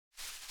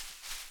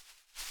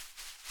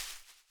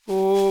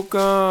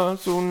Koka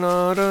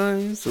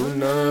sunarai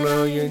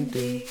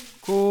sunarayenti.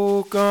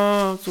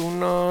 Koka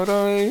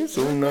sunarai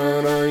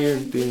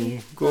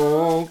sunarayenti.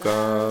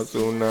 Koka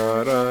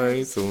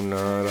sunarai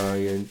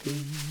sunarayenti.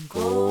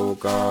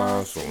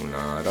 Koka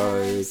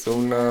sunarai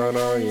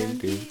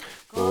sunarayenti.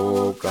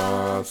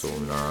 Koka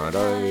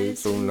sunarai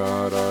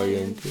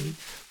sunarayenti.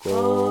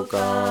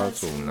 Koka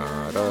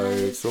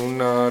sunarai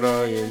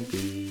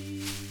sunarayenti.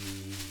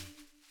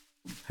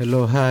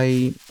 Hello,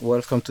 hi,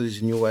 welcome to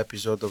this new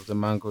episode of the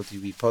Mango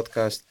TV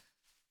podcast.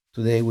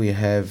 Today we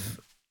have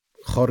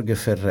Jorge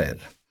Ferrer.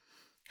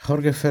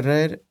 Jorge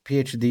Ferrer,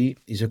 PhD,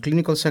 is a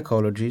clinical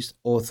psychologist,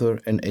 author,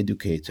 and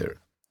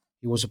educator.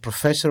 He was a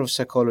professor of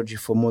psychology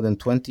for more than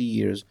 20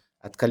 years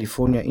at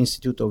California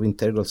Institute of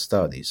Integral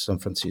Studies, San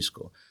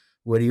Francisco,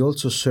 where he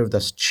also served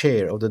as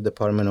chair of the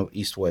Department of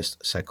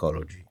East-West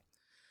Psychology.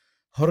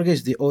 Jorge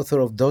is the author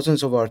of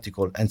dozens of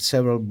articles and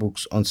several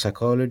books on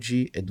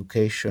psychology,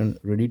 education,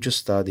 religious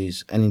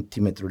studies, and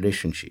intimate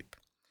relationship,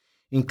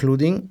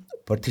 including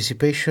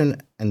Participation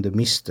and the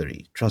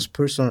Mystery,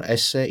 Transpersonal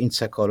Essay in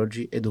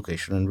Psychology,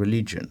 Education, and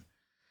Religion,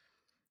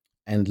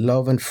 and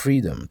Love and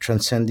Freedom,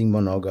 Transcending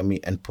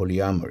Monogamy and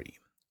Polyamory.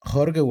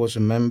 Jorge was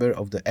a member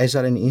of the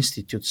Esalen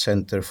Institute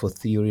Center for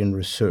Theory and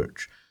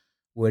Research,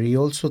 where he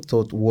also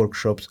taught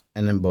workshops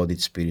and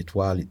embodied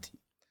spirituality.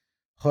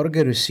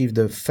 Jorge received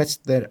the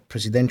Fetzner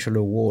Presidential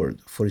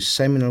Award for his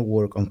seminal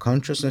work on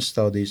consciousness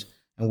studies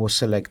and was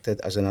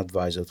selected as an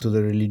advisor to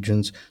the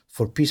Religions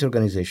for Peace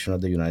Organization of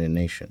the United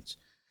Nations.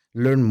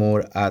 Learn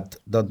more at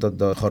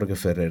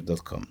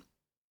jorgeferrer.com.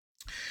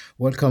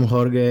 Welcome,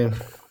 Jorge.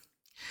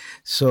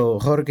 So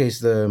Jorge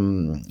is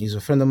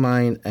a friend of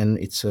mine, and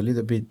it's a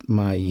little bit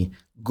my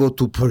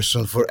go-to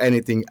person for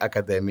anything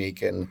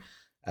academic, and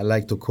I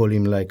like to call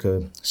him like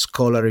a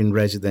scholar in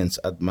residence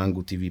at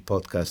Mango TV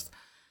podcast.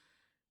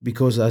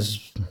 Because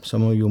as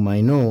some of you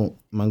might know,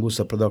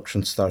 Mangusta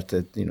Production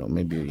started,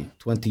 maybe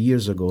 20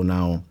 years ago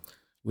now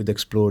with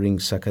exploring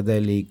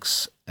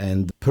psychedelics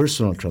and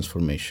personal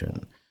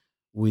transformation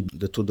with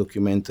the two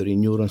documentary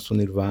Neurons to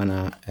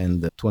Nirvana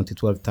and the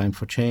 2012 Time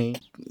for Change,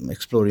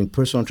 exploring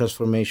personal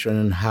transformation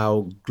and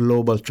how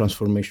global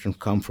transformation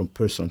comes from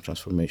personal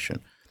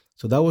transformation.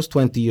 So that was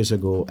 20 years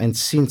ago. And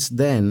since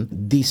then,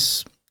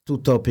 this two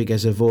topic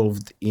has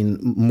evolved in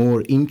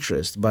more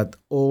interest, but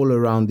all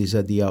around this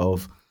idea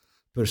of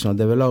personal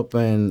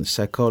development,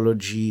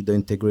 psychology, the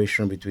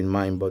integration between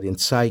mind, body, and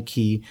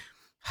psyche,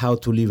 how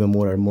to live a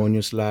more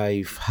harmonious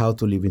life, how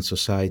to live in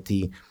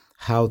society,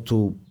 how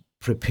to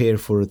prepare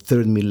for a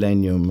third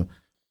millennium,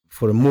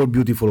 for a more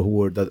beautiful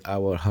world that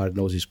our heart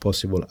knows is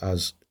possible,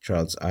 as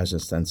Charles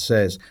Eisenstein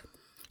says.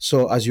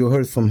 So as you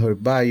heard from her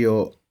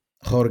bio,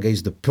 Jorge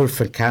is the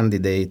perfect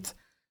candidate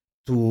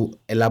to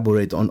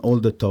elaborate on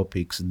all the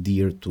topics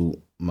dear to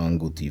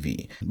Mango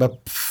TV.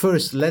 But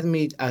first, let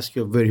me ask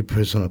you a very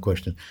personal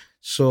question.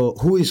 So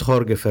who is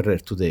Jorge Ferrer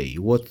today?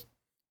 What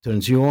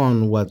turns you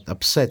on? What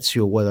upsets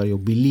you? What are your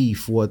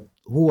beliefs?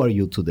 Who are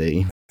you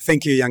today?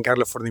 Thank you,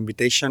 Giancarlo, for the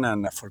invitation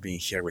and for being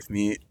here with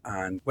me.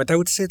 And what I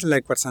would say,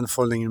 like what's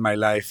unfolding in my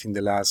life in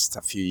the last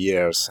few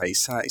years,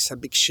 is a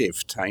big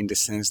shift in the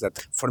sense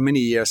that for many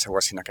years I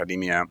was in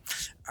academia.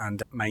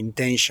 And my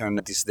intention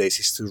these days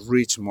is to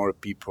reach more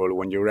people.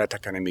 When you read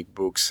academic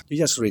books, you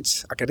just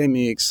reach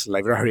academics,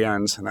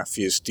 librarians, and a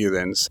few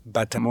students.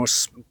 But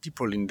most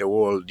people in the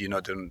world,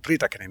 don't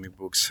read academic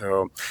books.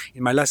 So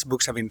in my last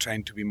books, I've been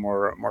trying to be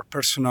more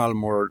personal,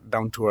 more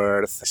down to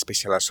earth,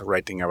 especially also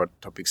writing about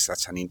topics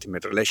such as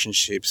intimate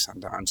relationships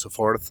and so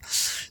forth.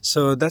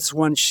 So that's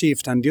one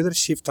shift. And the other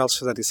shift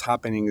also that is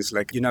happening is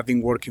like, I've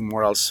been working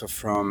more also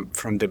from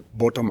the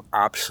bottom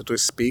up, so to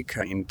speak,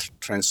 in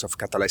terms of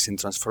catalyzing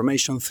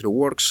transformation through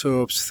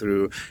workshops,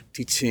 through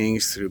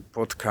teachings, through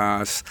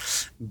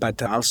podcasts.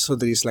 But also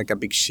there is like a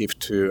big shift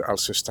to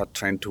also start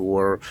trying to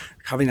work,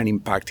 having an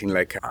impact in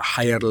like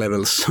higher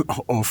levels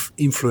of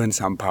influence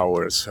and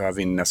power. So I've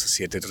been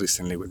associated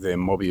recently with the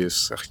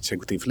Mobius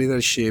Executive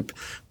Leadership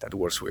that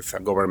works with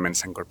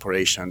governments and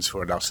corporations who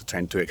are also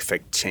trying to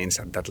effect change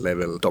at that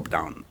level, top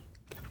down.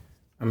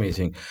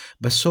 Amazing.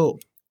 But so,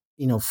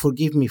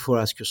 forgive me for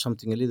asking you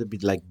something a little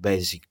bit like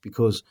basic,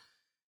 because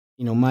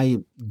my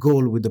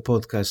goal with the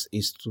podcast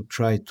is to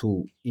try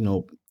to,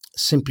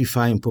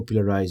 simplify and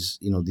popularize,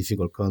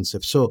 difficult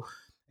concepts. So,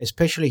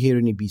 especially here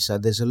in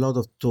Ibiza, there's a lot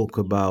of talk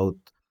about,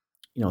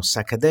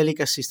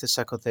 psychedelic-assisted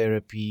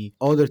psychotherapy,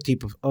 other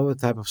type of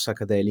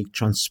psychedelic,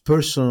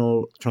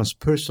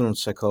 transpersonal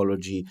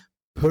psychology,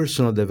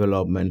 personal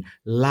development,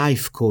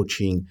 life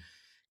coaching.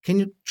 Can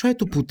you try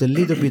to put a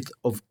little bit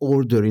of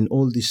order in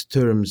all these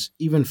terms,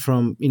 even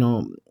from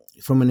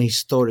an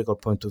historical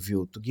point of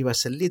view, to give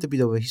us a little bit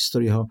of a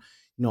history of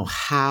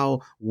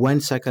when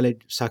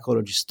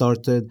psychology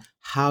started,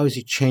 how is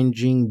it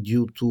changing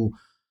due to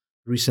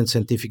recent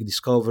scientific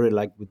discovery,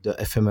 like with the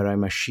fMRI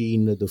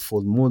machine, the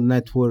full mood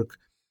network?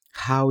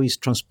 How is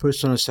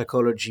transpersonal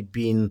psychology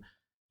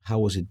how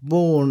was it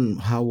born?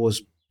 How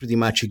was pretty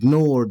much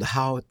ignored?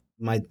 How it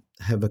might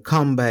have a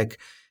comeback?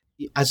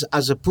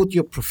 as a put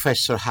your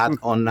professor hat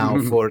on now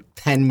for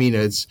 10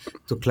 minutes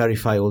to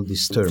clarify all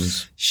these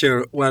terms.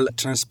 Sure. Well,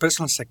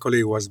 transpersonal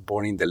psychology was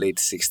born in the late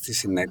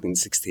 60s, in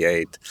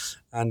 1968.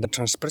 And the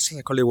transpersonal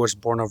psychology was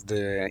born of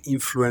the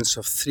influence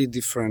of three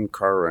different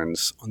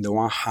currents. On the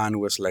one hand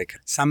was like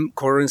some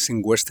currents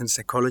in Western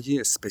psychology,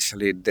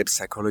 especially depth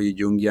psychology,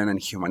 Jungian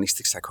and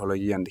humanistic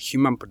psychology, and the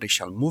human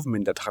potential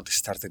movement that had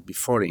started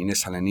before in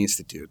Esalen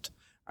Institute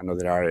and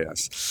other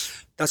areas.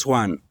 That's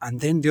one. And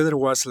then the other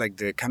was like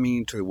the coming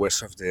into the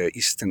West of the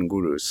Eastern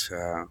gurus,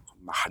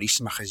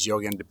 Maharishi Mahesh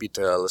Yogi and the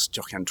Beatles,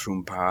 Jogyan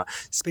Trungpa,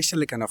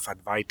 especially kind of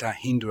Advaita,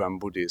 Hindu and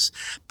Buddhist.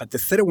 But the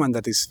third one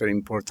that is very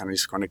important,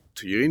 is connected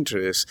to your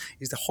interest,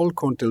 is the whole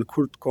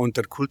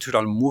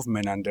countercultural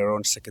movement and their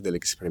own psychedelic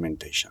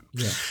experimentation.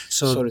 Yeah.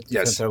 So, sorry to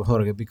yes. interrupt,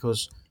 Jorge,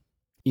 because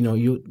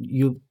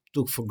you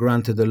took for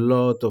granted a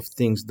lot of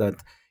things that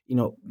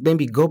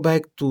maybe go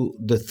back to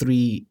the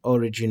three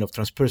origin of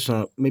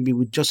transpersonal. Maybe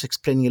we just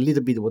explaining a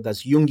little bit what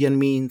does Jungian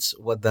means,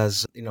 what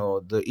does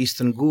the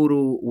Eastern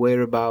guru,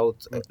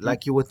 whereabout,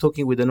 like you were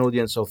talking with an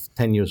audience of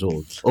 10 years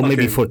old or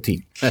maybe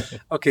 14.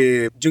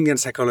 Okay, Jungian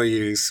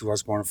psychology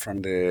was born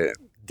from the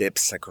depth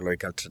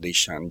psychological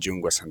tradition. Jung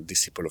was a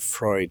disciple of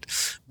Freud,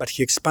 but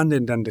he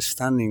expanded the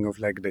understanding of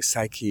like the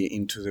psyche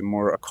into the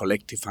more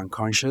collective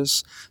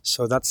unconscious.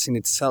 So that's in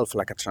itself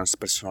like a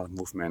transpersonal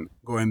movement,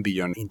 going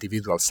beyond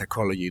individual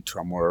psychology to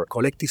a more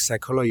collective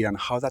psychology, and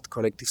how that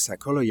collective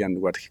psychology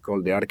and what he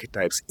called the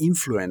archetypes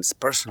influence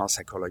personal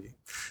psychology.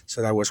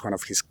 So that was one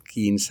of his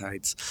key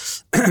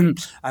insights.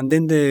 And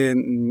then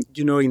in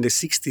the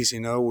 60s,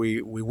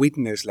 we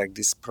witnessed like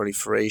this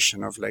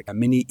proliferation of like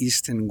many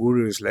Eastern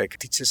gurus, like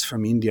teachers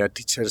from India,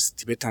 teachers,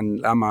 Tibetan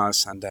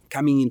lamas, and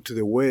coming into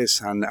the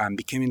West and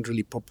becoming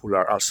really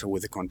popular also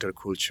with the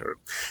counterculture.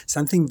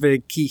 Something very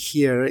key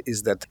here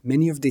is that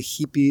many of the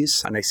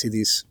hippies, and I see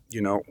this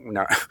in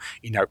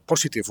a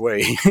positive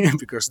way,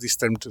 because this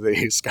term today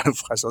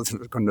has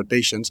other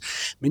connotations.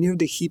 Many of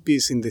the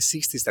hippies in the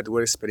 60s that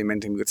were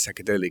experimenting with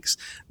psychedelics,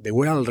 they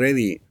were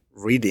already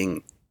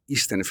reading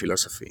Eastern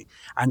philosophy.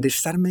 And they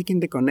start making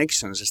the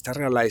connections, they start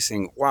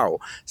realizing, wow,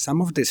 some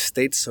of the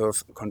states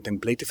of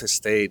contemplative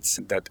states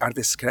that are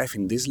described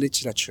in this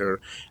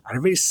literature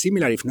are very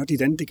similar, if not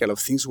identical, of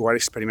things we are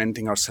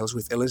experimenting ourselves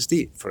with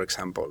LSD, for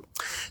example.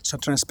 So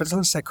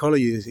transpersonal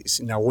psychology is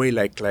in a way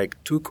like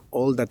took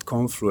all that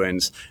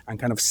confluence and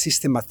kind of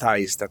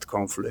systematized that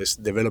confluence,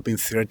 developing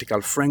theoretical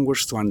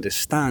frameworks to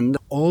understand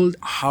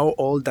how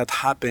all that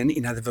happened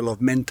in a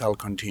developmental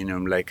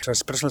continuum. Like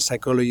transpersonal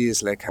psychology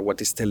is like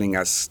what is telling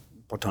us,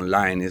 bottom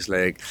line is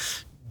like,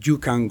 you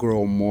can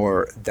grow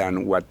more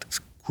than what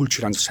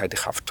culture and society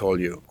have told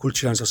you.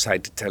 Culture and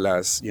society tell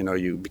us,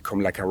 you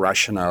become like a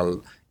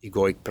rational,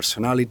 egoic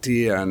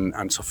personality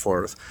and so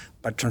forth.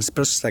 But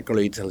transpersonal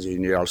psychology tells you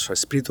you're also a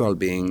spiritual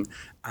being,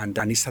 and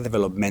it's a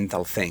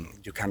developmental thing.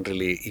 You can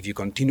really, if you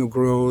continue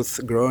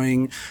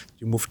growing,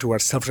 you move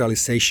towards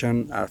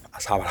self-realization, as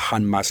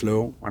Abraham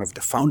Maslow, one of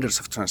the founders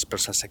of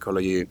transpersonal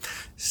psychology,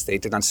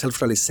 stated. And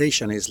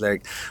self-realization is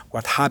like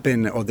what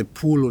happened, or the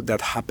pull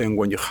that happened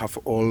when you have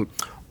all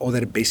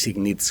other basic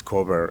needs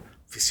covered,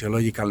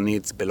 physiological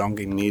needs,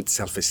 belonging needs,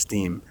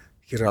 self-esteem.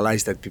 He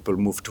realized that people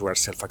move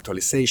towards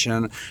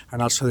self-actualization,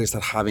 and also they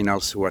start having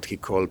also what he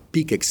called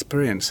peak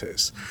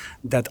experiences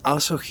that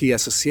also he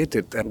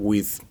associated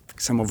with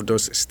some of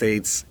those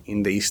states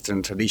in the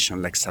Eastern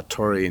tradition, like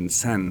Satori and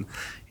Zen.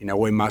 In a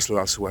way, Maslow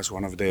also was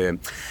one of the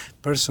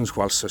persons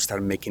who also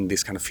started making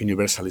these kind of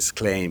universalist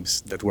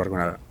claims that we're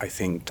going to, I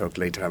think, talk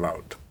later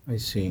about. I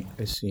see.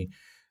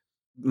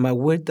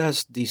 Where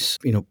does this,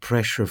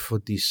 pressure for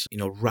this,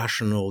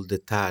 rational,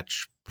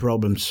 detached,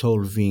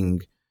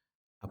 problem-solving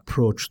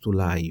approach to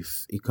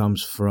life? It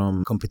comes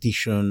from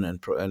competition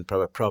and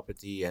private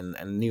property and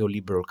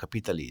neoliberal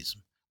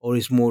capitalism, or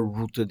is more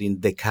rooted in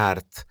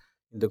Descartes,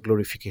 in the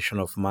glorification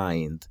of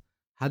mind?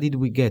 How did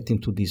we get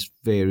into this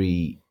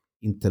very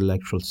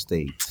intellectual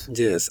state?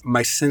 Yes,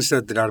 my sense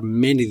that there are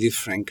many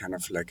different kind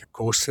of like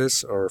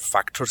causes or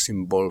factors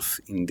involved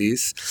in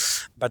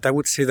this, but I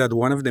would say that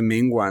one of the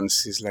main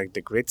ones is like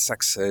the great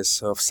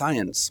success of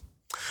science.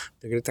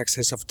 The great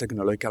success of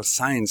technological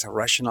science,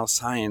 rational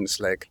science,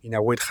 like in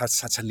a way it had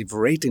such a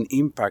liberating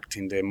impact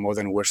in the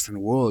modern Western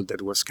world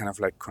that was kind of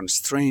like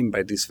constrained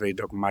by these very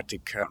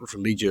dogmatic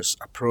religious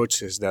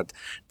approaches that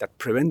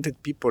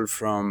prevented people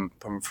from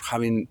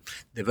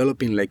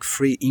developing like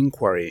free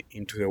inquiry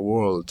into the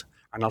world.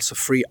 And also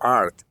free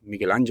art.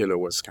 Michelangelo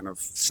was kind of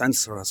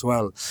censored as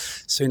well.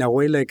 So in a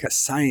way, like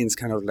science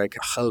kind of like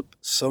helped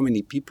so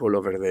many people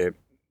over the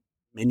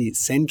many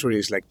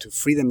centuries, like to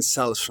free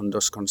themselves from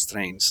those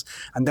constraints.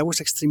 And that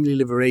was extremely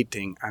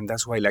liberating. And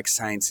that's why like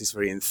science is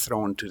very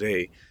enthroned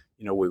today.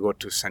 We go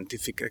to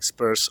scientific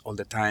experts all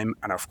the time.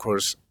 And of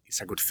course, it's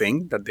a good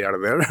thing that they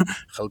are there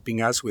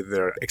helping us with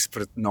their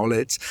expert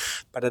knowledge.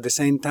 But at the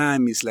same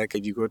time, it's like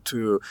if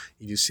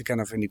you see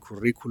kind of any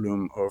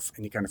curriculum of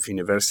any kind of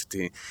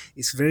university,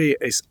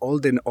 it's all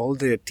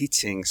the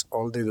teachings,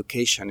 all the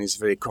education is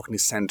very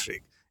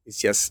cognicentric. It's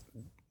just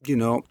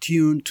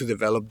tuned to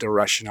develop the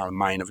rational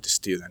mind of the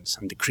students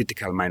and the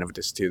critical mind of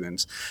the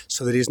students.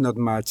 So there is not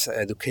much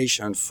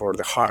education for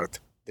the heart.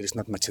 There is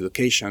not much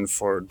education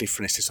for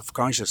different states of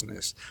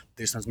consciousness.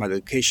 There is not much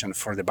education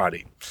for the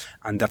body.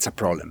 And that's a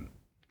problem.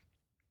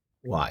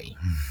 Why?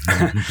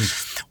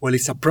 Well,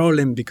 it's a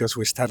problem because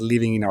we start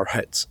living in our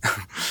heads.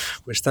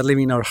 We start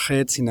living in our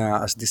heads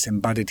as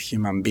disembodied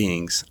human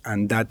beings.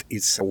 And that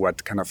is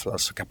what kind of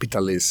also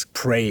capitalists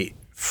prey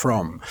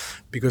from.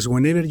 Because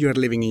whenever you are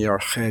living in your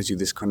heads, you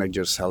disconnect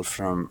yourself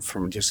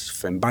from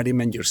just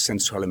embodiment, your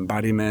sensual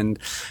embodiment.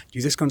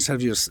 You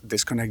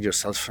disconnect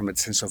yourself from a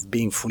sense of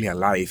being fully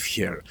alive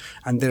here.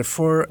 And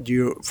therefore,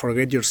 you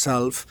forget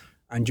yourself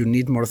and you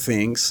need more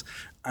things.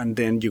 And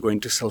then you go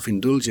into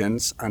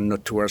self-indulgence and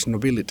not towards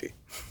nobility.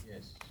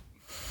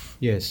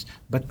 Yes,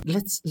 but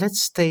let's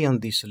stay on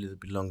this a little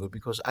bit longer,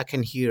 because I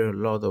can hear a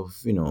lot of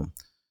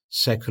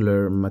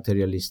secular,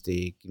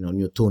 materialistic,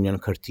 Newtonian,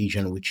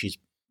 Cartesian, which is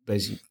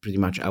basically pretty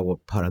much our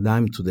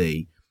paradigm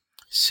today,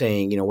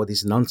 saying what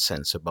is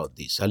nonsense about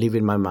this. I live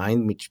in my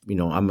mind, which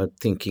I'm a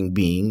thinking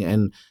being,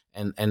 and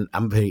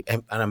I'm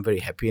very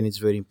happy, and it's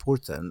very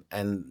important,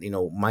 and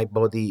my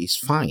body is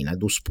fine. I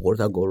do sport,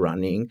 I go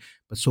running,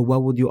 but so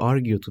what would you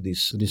argue to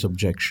this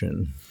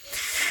objection?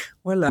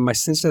 Well, my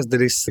sense is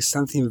there is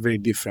something very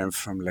different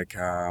from like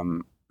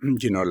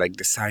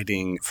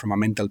deciding from a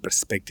mental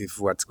perspective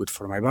what's good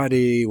for my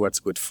body, what's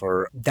good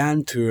for,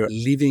 than to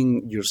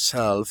living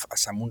yourself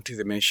as a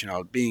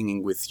multidimensional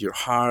being with your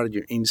heart,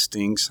 your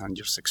instincts, and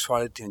your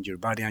sexuality, and your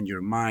body and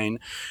your mind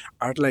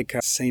are like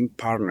same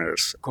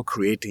partners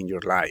co-creating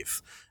your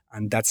life.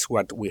 And that's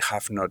what we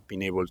have not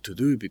been able to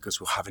do because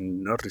we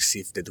haven't not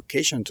received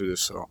education to do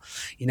so.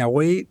 In a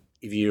way,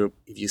 if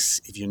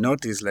you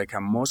notice, like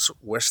most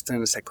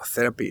Western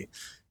psychotherapy,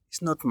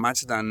 it's not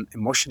much than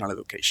emotional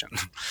education.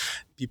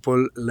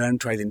 People learn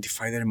to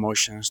identify their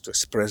emotions, to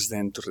express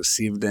them, to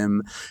receive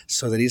them.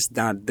 So there is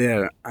that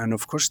there. And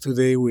of course,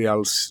 today we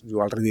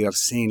already are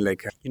seeing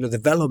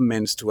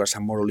developments towards a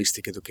more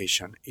holistic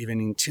education. Even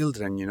in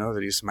children,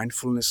 there is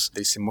mindfulness,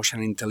 there is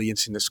emotional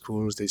intelligence in the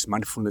schools, there is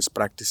mindfulness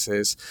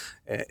practices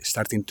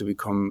starting to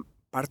become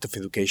part of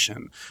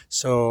education.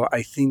 So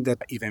I think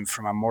that even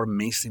from a more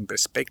mainstream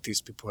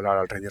perspective, people are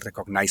already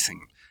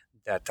recognizing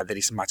that there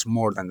is much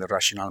more than the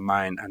rational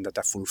mind, and that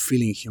a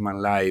fulfilling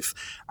human life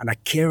and a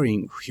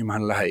caring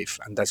human life,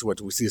 and that's what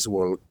this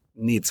world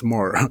needs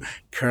more.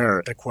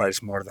 Care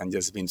requires more than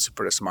just being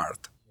super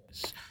smart.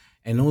 Yes.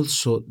 And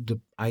also,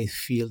 I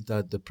feel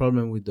that the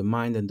problem with the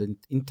mind and the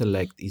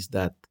intellect is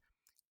that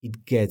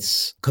it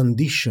gets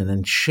conditioned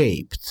and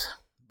shaped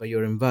by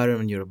your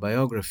environment, your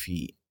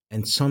biography,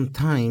 and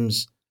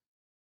sometimes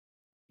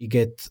you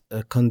get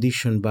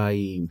conditioned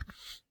by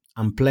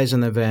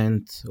unpleasant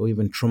event or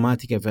even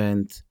traumatic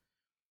event,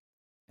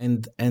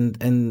 and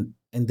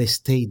they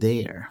stay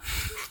there.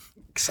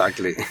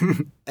 Exactly.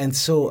 and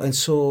so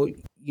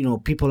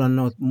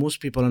most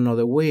people are not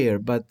aware,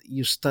 but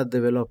you start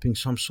developing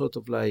some sort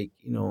of like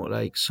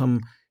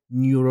some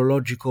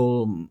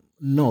neurological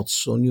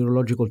knots or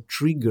neurological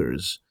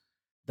triggers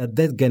that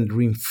get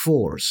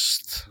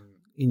reinforced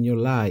in your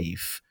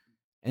life,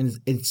 and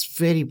it's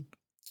very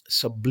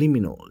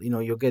subliminal.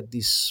 You get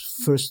this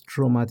first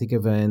traumatic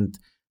event,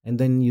 and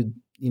then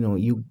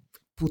you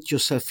put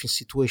yourself in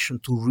situation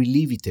to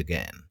relive it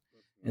again.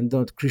 And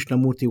that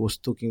Krishnamurti was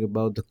talking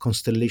about the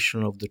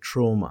constellation of the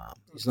trauma.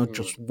 It's not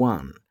just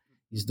one,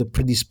 it's the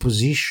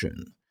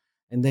predisposition.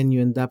 And then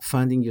you end up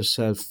finding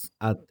yourself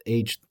at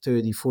age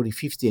 30, 40,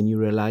 50, and you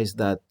realize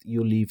that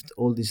you lived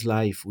all this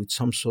life with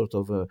some sort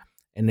of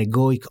an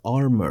egoic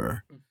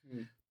armor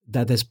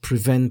that has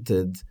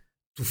prevented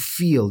to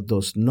feel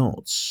those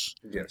notes.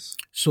 Yes.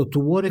 So to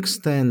what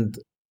extent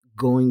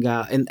going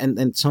out,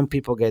 and some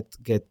people get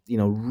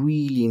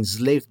really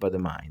enslaved by the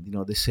mind.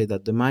 They say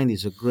that the mind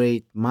is a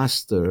great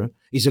master,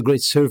 is a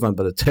great servant,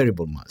 but a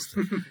terrible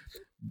master.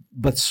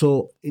 But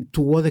so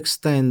to what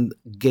extent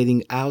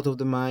getting out of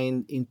the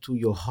mind into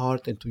your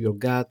heart and to your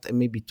gut, and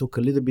maybe talk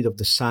a little bit of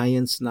the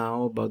science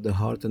now about the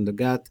heart and the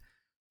gut,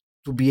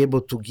 to be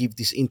able to give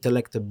this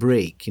intellect a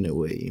break in a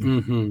way.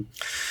 Mm-hmm.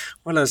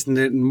 Well, as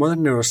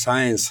modern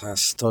neuroscience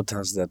has taught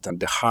us that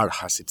the heart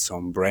has its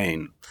own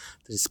brain.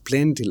 There's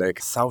plenty, like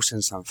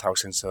thousands and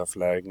thousands of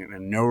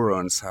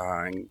neurons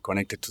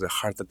connected to the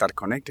heart that are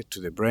connected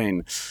to the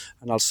brain.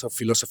 And also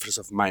philosophers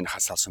of mind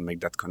has also made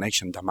that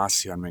connection,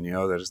 Damasio and many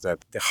others,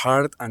 that the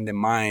heart and the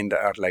mind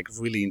are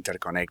really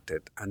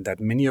interconnected, and that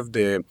many of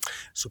the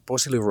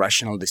supposedly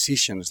rational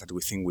decisions that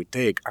we think we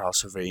take are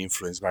also very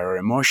influenced by our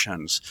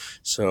emotions.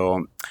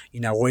 So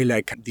in a way,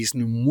 this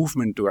new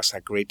movement towards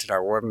a greater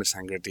awareness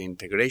and greater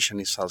integration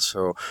is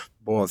also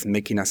both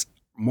making us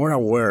more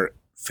aware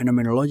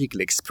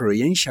phenomenologically,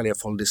 experientially of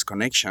all these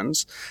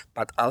connections,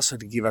 but also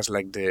to give us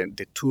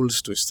the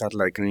tools to start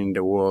in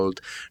the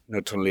world,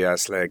 not only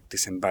as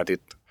disembodied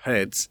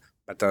heads,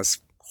 but as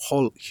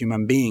whole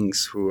human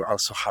beings who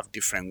also have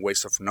different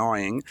ways of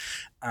knowing,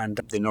 and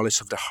the knowledge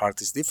of the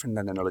heart is different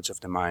than the knowledge of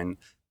the mind,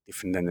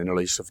 different than the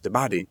knowledge of the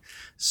body.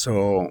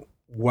 So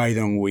why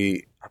don't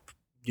we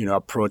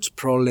approach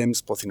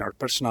problems both in our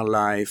personal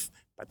life,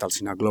 but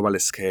also in a global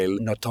scale,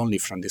 not only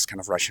from this kind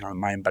of rational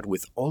mind, but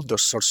with all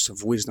those sources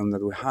of wisdom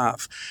that we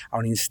have.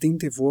 Our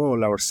instinctive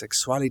world, our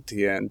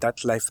sexuality, and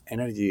that life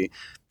energy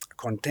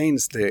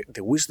contains the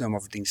wisdom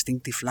of the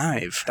instinctive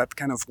life, that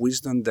kind of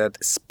wisdom that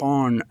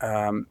spawn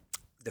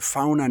the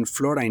fauna and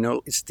flora in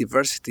all its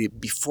diversity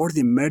before the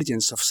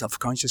emergence of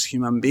self-conscious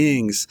human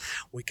beings.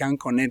 We can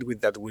connect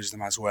with that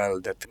wisdom as well,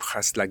 that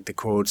has like the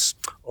codes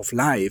of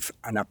life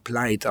and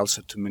apply it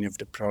also to many of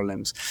the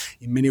problems.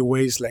 In many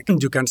ways, like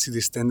you can see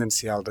this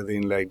tendency already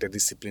in like the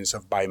disciplines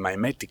of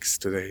biomimetics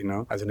today,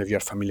 I don't know if you're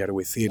familiar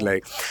with it.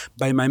 Like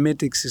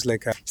biomimetics is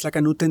it's like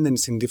a new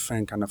tendency in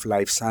different kind of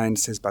life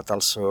sciences, but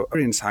also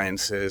in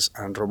sciences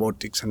and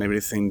robotics and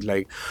everything,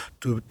 like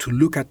to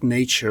look at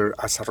nature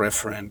as a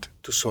referent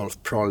to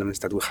solve problems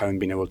that we haven't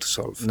been able to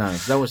solve.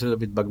 Nice. That was a little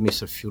bit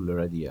Buckminster Fuller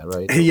idea,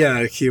 right?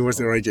 Yeah, he was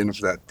the origin of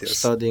that. Yes.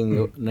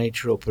 Studying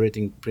nature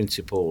operating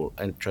principle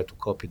and try to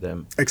copy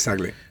them.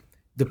 Exactly.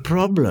 The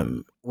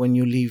problem when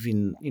you live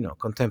in,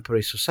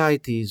 contemporary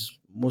societies,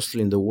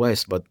 mostly in the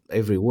West, but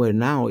everywhere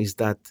now, is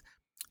that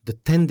the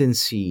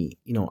tendency,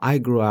 I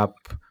grew up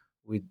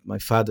with my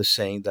father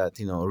saying that,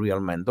 real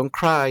men don't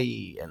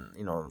cry and,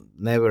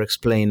 never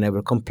explain,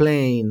 never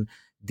complain.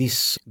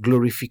 This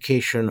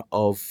glorification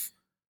of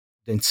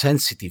the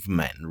insensitive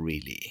man,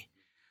 really.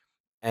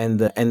 And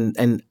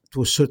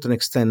to a certain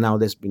extent now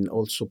that's been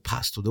also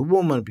passed to the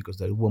woman because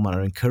the women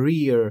are in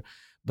career.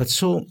 But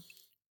so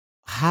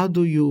how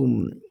do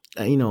you,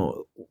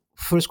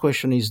 first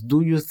question is,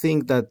 do you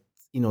think that,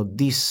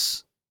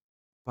 this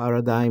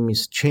paradigm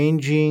is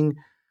changing?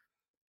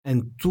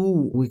 And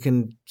two, we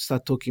can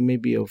start talking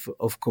maybe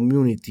of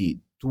community.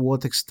 To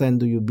what extent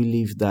do you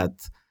believe that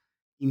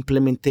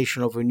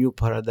implementation of a new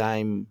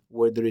paradigm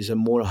where there is a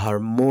more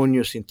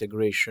harmonious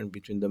integration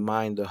between the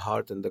mind, the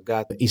heart, and the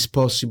gut is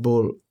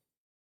possible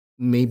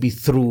maybe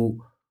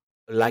through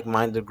a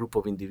like-minded group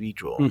of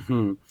individuals?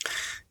 Mm-hmm.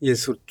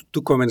 Yes, so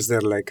two comments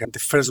there. The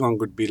first one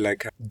would be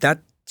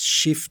that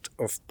shift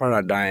of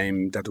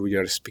paradigm that we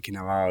are speaking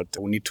about.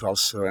 We need to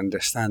also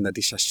understand that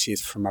it's a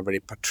shift from a very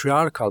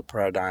patriarchal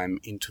paradigm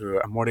into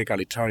a more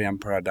egalitarian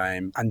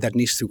paradigm, and that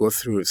needs to go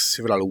through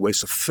several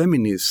ways of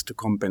feminists to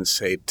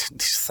compensate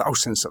these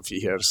thousands of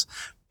years,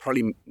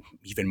 probably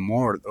even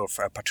more of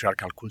a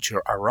patriarchal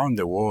culture around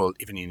the world,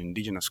 even in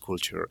indigenous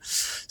culture.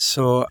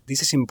 So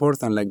this is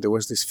important. There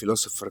was this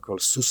philosopher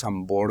called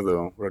Susan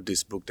Bordo, wrote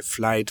this book, The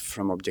Flight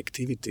from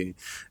Objectivity,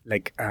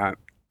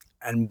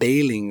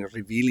 unveiling,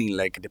 revealing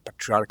the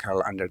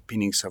patriarchal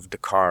underpinnings of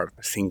Descartes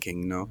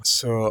thinking,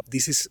 So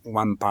this is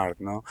one part,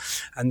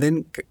 And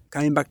then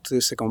coming back to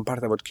the second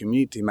part about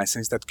community, my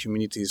sense that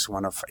community is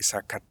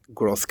a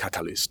growth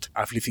catalyst.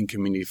 I've lived in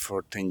community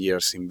for 10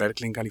 years in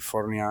Berkeley,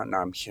 California.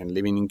 Now I'm here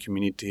living in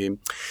community.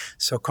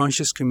 So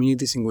conscious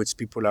communities in which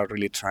people are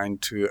really trying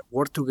to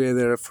work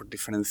together for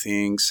different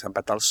things,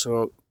 but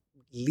also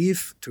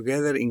live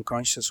together in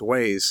conscious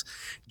ways.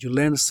 You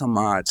learn so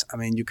much. I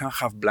mean, you can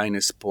have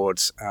blind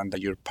spots and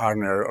your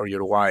partner or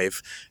your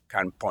wife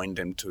can point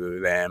them to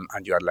them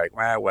and you are like,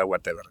 well,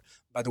 whatever.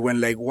 But when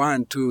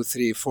 1, 2,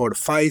 3, 4,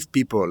 5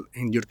 people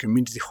in your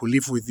community who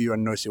live with you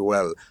and knows you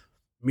well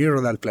mirror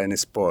that blind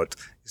spot,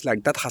 it's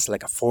that has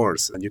a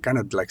force and you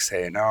cannot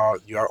say, no,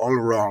 you are all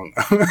wrong.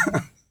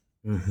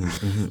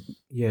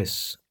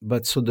 Yes.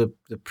 But so the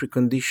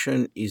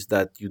precondition is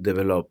that you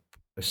develop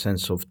a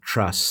sense of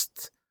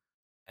trust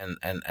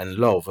and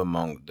love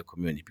among the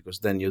community, because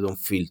then you don't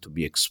feel to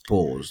be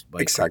exposed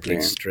by a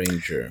complete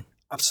stranger.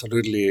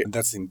 Absolutely,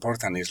 that's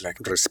important. It's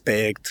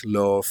respect,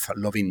 love,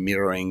 loving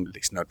mirroring.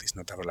 It's not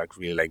about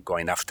really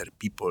going after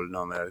people.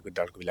 No, that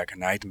would be a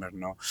nightmare.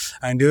 No,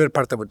 and the other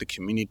part about the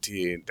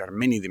community, there are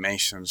many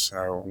dimensions.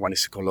 One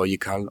is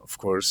ecological, of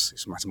course.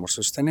 It's much more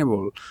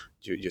sustainable.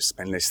 You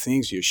spend less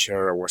things. You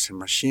share a washing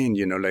machine.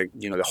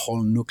 The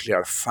whole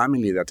nuclear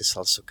family that is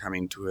also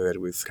coming together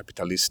with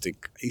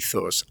capitalistic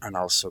ethos and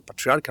also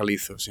patriarchal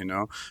ethos.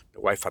 The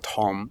wife at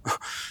home.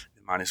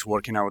 Man is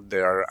working out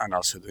there and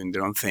also doing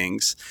their own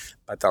things,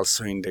 but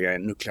also in the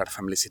nuclear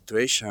family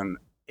situation,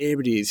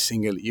 every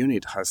single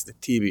unit has the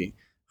TV,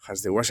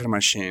 has the washing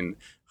machine,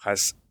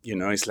 has,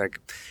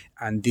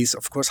 and this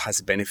of course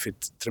has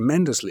benefited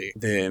tremendously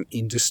the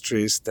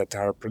industries that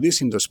are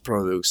producing those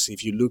products.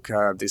 If you look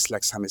at this,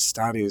 some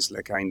studies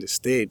in the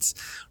States,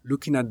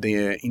 looking at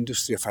the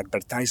industry of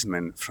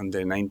advertisement from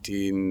the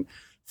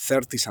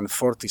 1930s and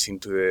 40s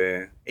into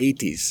the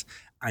 80s,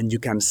 and you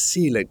can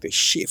see the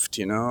shift,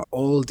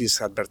 all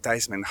these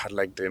advertisements had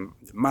the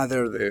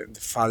mother, the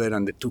father,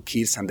 and the 2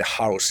 kids and the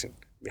house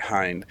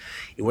behind.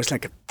 It was a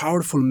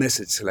powerful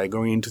message,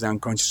 going into the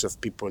unconscious of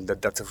people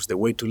that was the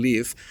way to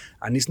live.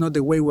 And it's not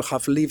the way we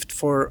have lived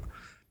for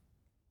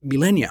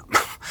millennia.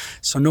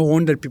 So no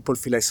wonder people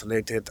feel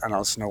isolated, and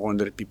also no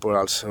wonder people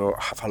also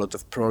have a lot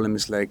of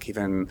problems, like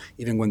even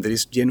when there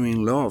is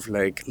genuine love,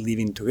 like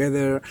living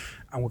together.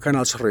 And we can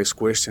also raise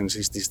questions,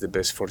 is this the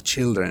best for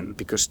children?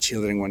 Because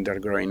children, when they're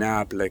growing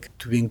up, like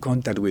to be in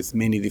contact with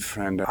many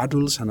different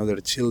adults and other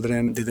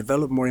children, they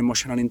develop more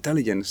emotional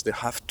intelligence. They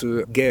have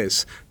to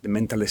guess the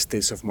mental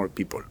states of more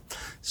people.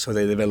 So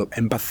they develop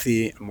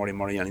empathy, more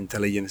emotional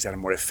intelligence. They are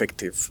more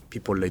effective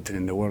people later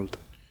in the world.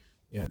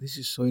 Yeah, this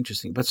is so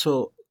interesting. But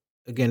so,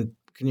 again,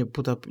 can you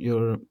put up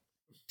your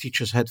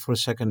teacher's hat for a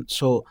second?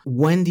 So,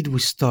 when did we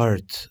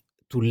start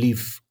to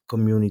leave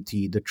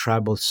community, the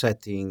tribal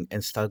setting,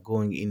 and start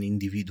going in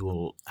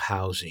individual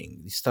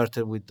housing? It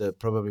started with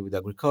probably with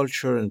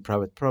agriculture and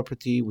private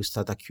property. We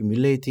start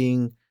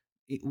accumulating.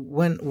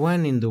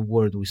 When in the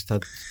world we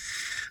start?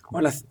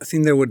 Well, I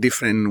think there were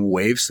different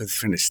waves,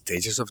 different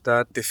stages of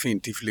that.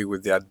 Definitively,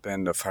 with the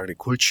advent of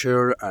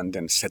agriculture and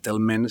then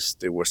settlements,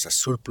 there was a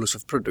surplus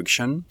of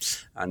production.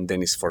 And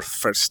then it's for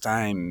first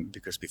time,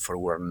 because before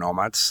we were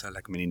nomads,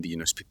 like many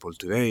indigenous people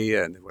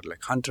today, and they were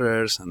like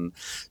hunters. And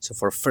so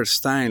for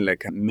first time,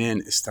 like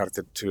men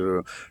started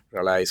to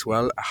realize,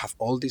 well, I have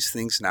all these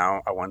things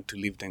now. I want to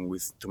leave them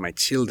to my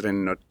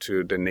children, not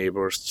to the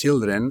neighbors'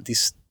 children.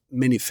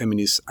 Many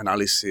feminist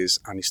analysis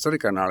and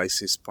historical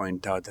analysis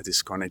point out that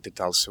it's connected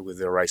also with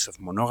the rise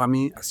of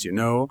monogamy, as you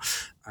know,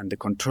 and the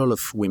control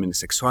of women's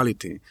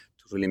sexuality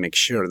to really make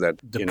sure that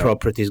the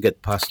properties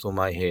get passed to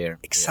my heir.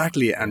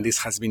 Exactly, yeah. And this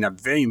has been a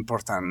very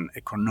important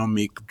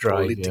economic,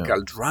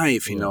 political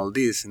drive in all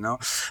this,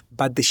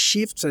 But the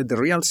shift, the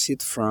real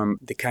shift from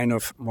the kind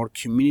of more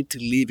community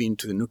living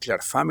to the nuclear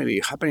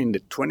family happened in the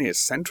 20th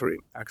century,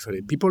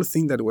 actually. People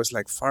think that it was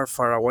like far,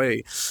 far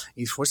away.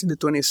 It was in the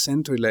 20th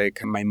century,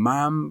 like my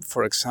mom,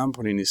 for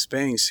example, in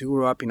Spain, she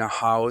grew up in a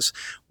house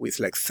with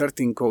like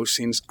 13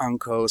 cousins,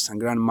 uncles, and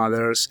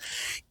grandmothers.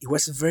 It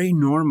was very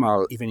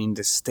normal, even in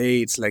the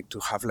States, like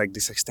to have like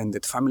these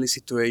extended family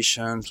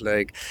situations,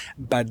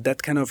 but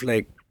that kind of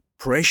like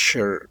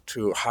pressure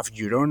to have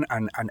your own,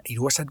 and it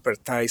was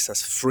advertised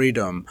as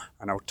freedom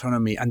and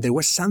autonomy, and there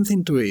was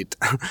something to it,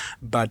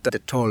 but the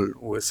toll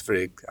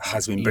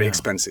has been very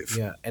expensive.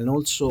 Yeah, and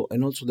also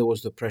there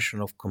was the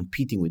pressure of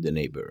competing with the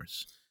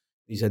neighbors.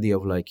 This idea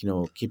of like,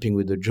 keeping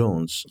with the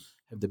Jones,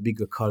 have the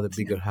bigger car, the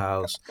bigger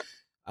house.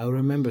 I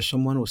remember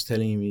someone was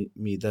telling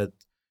me that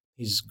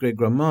his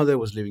great-grandmother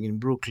was living in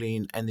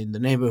Brooklyn, and in the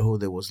neighborhood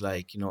there was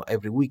like,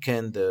 every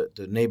weekend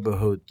the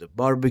neighborhood the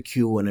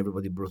barbecue, and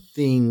everybody brought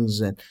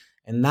things, and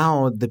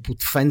now they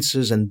put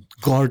fences and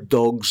guard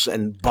dogs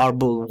and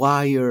barbed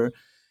wire,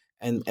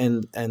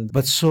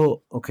 but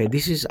so, okay,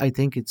 this is, I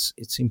think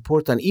it's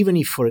important. Even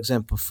if, for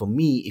example, for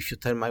me, if you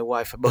tell my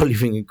wife about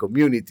living in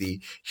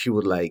community, she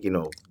would like,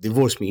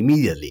 divorce me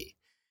immediately,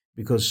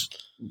 because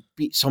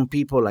some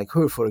people like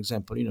her, for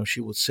example,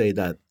 she would say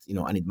that,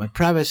 I need my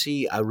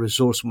privacy. I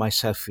resource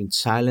myself in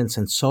silence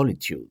and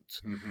solitude.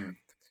 Mm-hmm.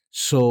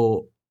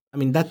 So, I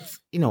mean, that,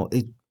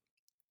 it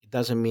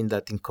doesn't mean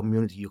that in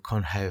community you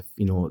can't have,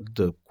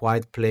 the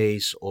quiet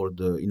place, or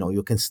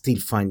you can still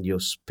find your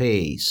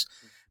space.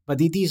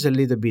 But it is a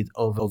little bit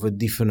of a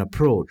different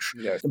approach.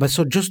 Yes. But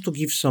so just to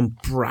give some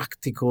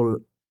practical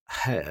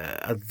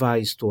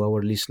advice to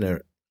our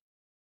listener,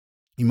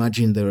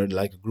 imagine there are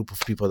like a group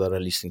of people that are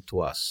listening to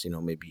us,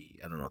 maybe,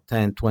 I don't know,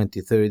 10, 20,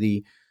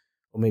 30,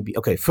 or maybe,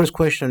 okay, first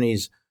question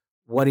is,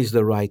 what is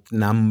the right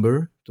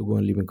number to go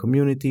and live in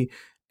community?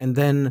 And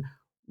then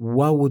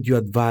what would you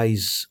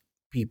advise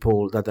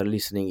people that are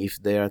listening if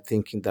they are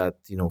thinking that,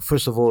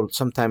 first of all,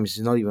 sometimes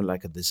it's not even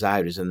like a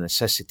desire, it's a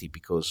necessity,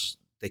 because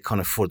they can't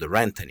afford the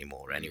rent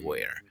anymore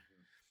anywhere.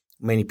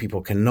 Many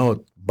people cannot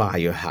buy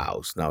a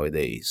house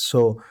nowadays.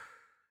 So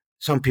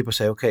some people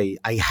say, okay,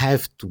 I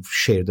have to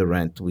share the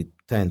rent with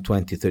 10,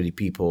 20, 30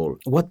 people.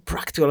 What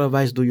practical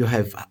advice do you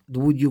have?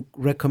 Would you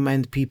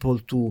recommend people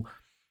to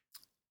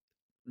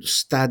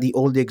study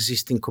all the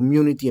existing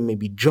community and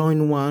maybe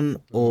join one,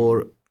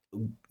 or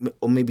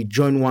maybe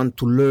join one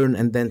to learn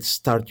and then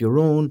start your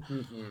own?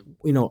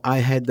 Mm-hmm. I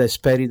had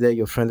Esperide,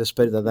 your friend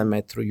Esperide that I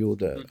met through you,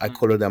 I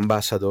call her the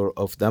ambassador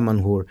of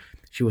Damanhur.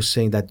 She was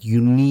saying that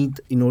you need,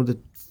 in order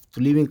to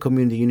live in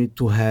community, you need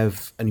to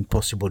have an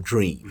impossible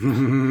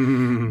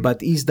dream.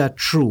 But is that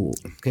true?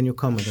 Can you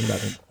comment on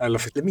that? I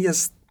love it. Let me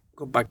just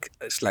go back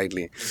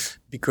slightly,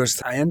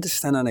 because I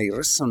understand and I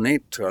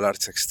resonate to a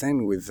large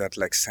extent with that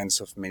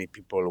sense of many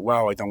people,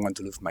 wow, I don't want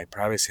to lose my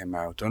privacy and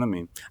my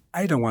autonomy.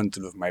 I don't want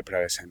to lose my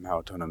privacy and my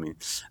autonomy.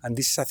 And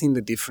this is, I think,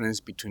 the difference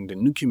between the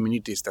new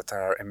communities that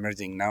are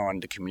emerging now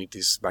and the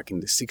communities back in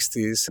the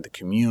 60s, the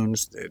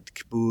communes, the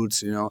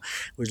kibbutz,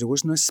 where there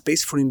was no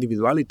space for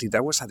individuality.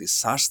 That was a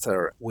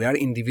disaster. We are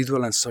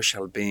individual and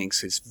social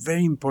beings. It's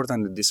very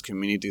important that these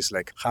communities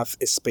have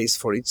a space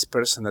for each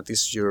person that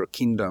is your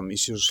kingdom,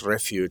 is your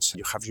refuge.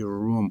 You have your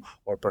room,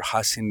 or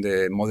perhaps in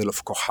the model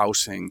of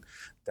co-housing,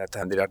 that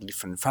there are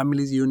different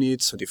family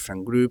units or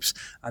different groups,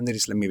 and there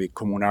is maybe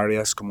common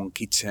areas, common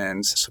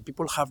kitchens. So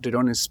people have their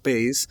own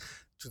space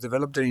to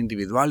develop their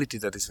individuality,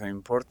 that is very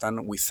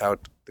important,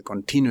 without the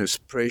continuous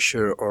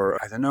pressure or,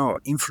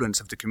 influence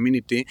of the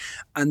community,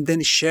 and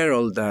then share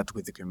all that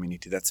with the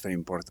community. That's very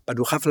important. But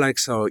we have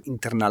so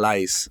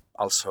internalize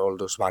also all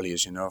those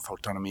values, of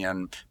autonomy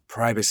and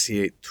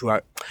privacy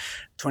to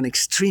an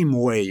extreme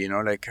way,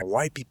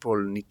 why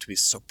people need to be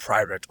so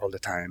private all the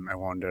time, I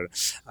wonder.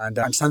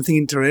 And something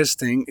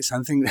interesting is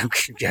something,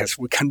 yes,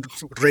 we can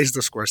raise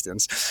those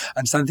questions.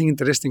 And something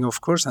interesting,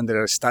 of course, and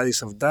there are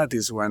studies of that,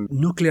 is when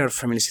nuclear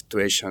family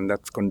situation,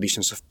 that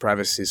conditions of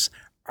privacy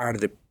are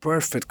the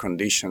perfect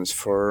conditions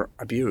for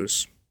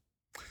abuse.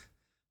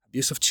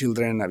 Abuse of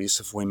children, abuse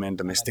of women,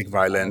 domestic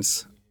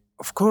violence.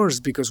 Of course,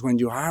 because when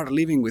you are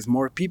living with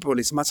more people,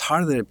 it's much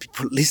harder.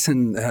 People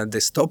listen, they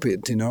stop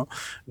it,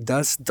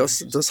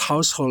 Those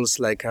households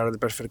are the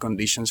perfect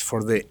conditions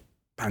for the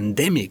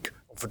pandemic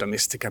of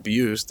domestic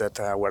abuse that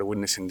we're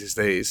witnessing these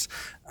days,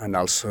 and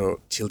also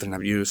children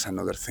abuse and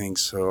other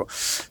things.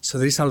 So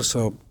there is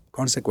also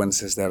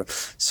consequences there.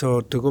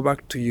 So to go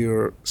back to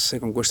your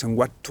second question,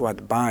 what to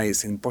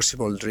advise in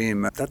Impossible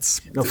Dream?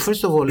 No,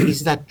 first of all,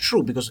 is that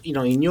true? Because,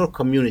 in your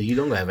community, you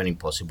don't have an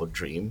impossible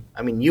dream.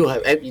 I mean, you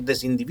have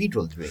this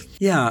individual dream.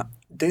 Yeah,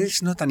 there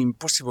is not an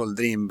impossible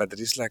dream, but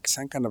there is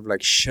some kind of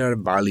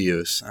shared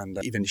values and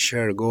even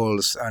shared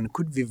goals, and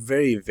could be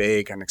very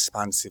vague and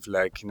expansive.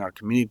 Like in our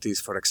communities,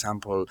 for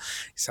example,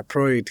 it's a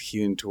project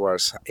heading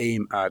towards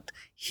aim at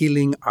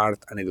healing,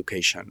 art, and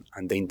education,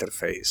 and the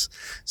interface.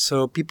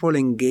 So people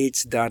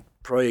engage that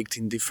project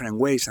in different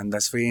ways, and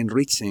that's very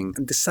enriching.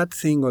 And the sad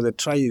thing or the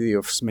tragedy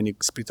of many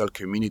spiritual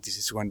communities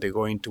is when they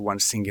go into one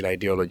single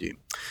ideology.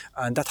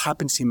 And that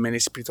happens in many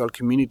spiritual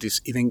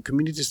communities, even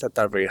communities that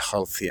are very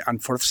healthy.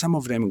 And for some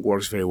of them, it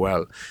works very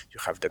well. You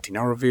have that in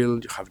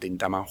Auroville, you have the in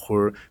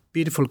Damanhur,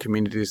 beautiful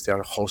communities. They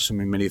are wholesome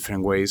in many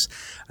different ways.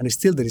 And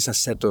still there is a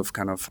set of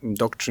kind of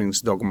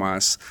doctrines,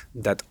 dogmas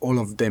that all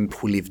of them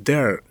who live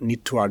there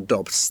need to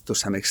adopt to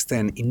some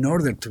extent in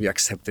order to be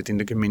accepted in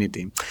the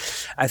community.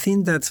 I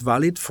think that's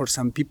valid for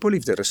some people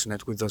if they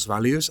resonate with those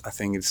values. I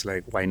think it's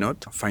why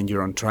not? Find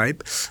your own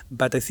tribe.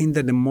 But I think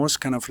that the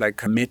most kind of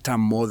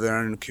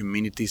meta-modern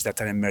communities that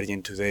are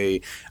emerging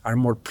today are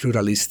more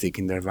pluralistic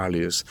in their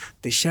values.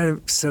 They share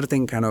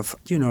certain kind of,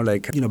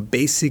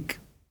 basic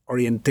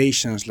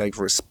orientations like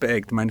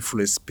respect,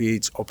 mindful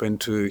speech, open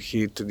to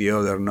hear to the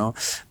other, no?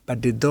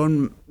 But they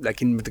don't,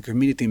 in the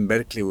community in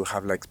Berkeley, we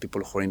have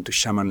people who are into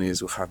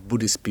shamanism, we have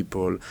Buddhist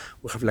people,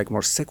 we have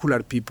more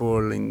secular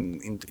people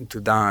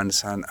into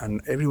dance,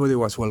 and everybody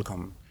was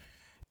welcome.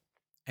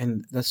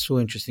 And that's so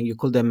interesting. You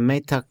call them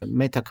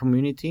meta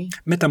community?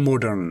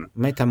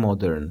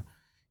 Meta-modern.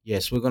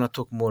 Yes, we're going to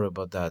talk more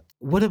about that.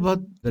 What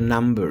about the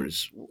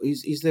numbers?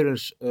 Is there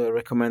a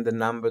recommended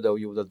number that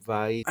you would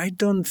advise? I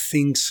don't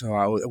think so.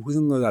 I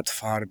wouldn't go that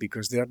far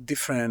because there are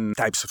different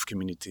types of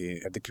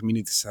community. The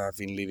communities I've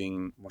been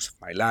living most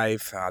of my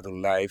life, adult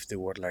life, they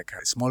were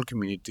small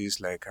communities,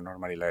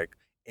 normally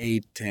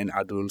 8, 10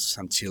 adults,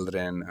 some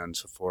children, and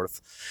so forth.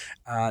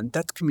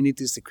 That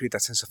communities, they create a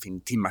sense of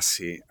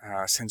intimacy,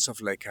 a sense of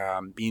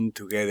being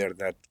together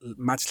that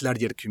much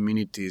larger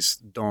communities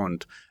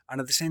don't. And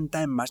at the same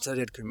time, much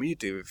larger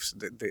communities,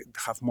 they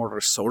have more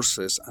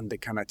resources and they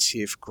can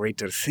achieve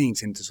greater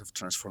things in terms of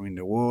transforming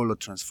the world or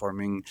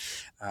transforming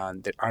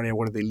the area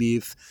where they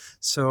live.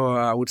 So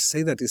I would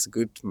say that it's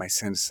good, my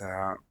sense,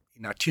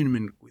 in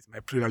attunement with my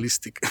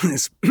pluralistic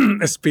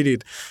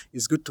spirit,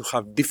 it's good to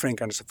have different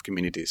kinds of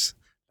communities.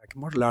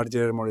 More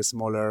larger, more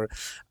smaller,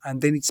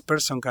 and then each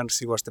person can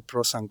see what's the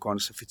pros and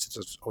cons of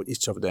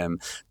each of them.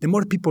 The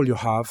more people you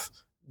have,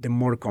 the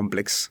more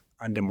complex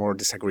and the more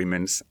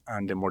disagreements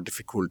and the more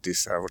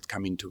difficulties are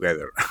coming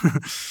together.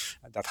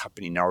 That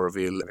happened in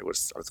Auroville. There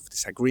was a lot of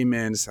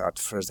disagreements. At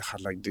first, they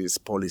had these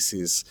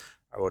policies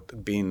about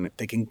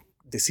taking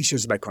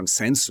decisions by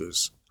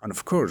consensus, and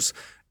of course,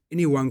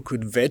 anyone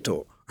could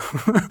veto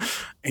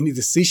any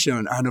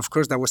decision, and of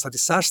course, that was a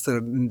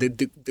disaster.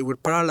 They were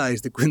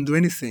paralyzed. They couldn't do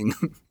anything.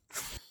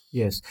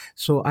 Yes.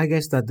 So I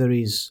guess that there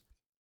is,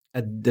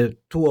 at the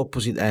two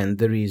opposite ends,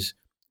 there is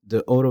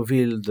the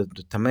Auroville, the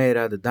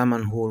Tamera, the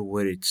Damanhur,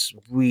 where it's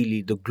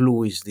really the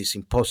glue is this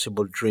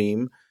impossible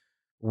dream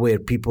where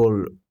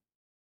people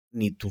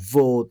need to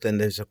vote and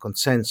there's a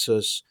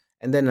consensus.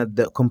 And then at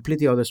the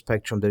completely other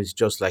spectrum, there is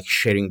just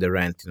sharing the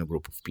rent in a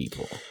group of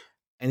people.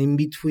 And in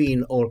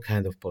between, all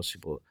kind of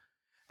possible.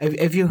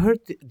 Have you heard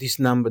this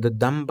number, the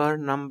Dunbar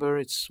number?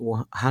 It's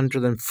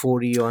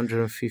 140 or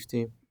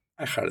 150?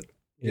 I heard.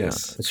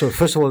 Yes. Yeah. So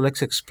first of all,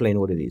 let's explain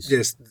what it is.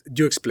 Yes,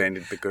 you explained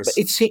it because... But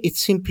it's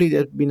simply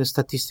there's been a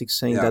statistic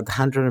saying that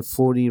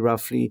 140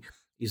 roughly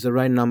is the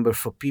right number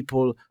for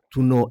people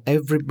to know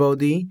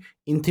everybody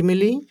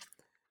intimately.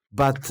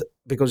 But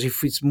because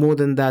if it's more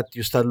than that,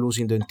 you start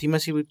losing the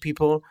intimacy with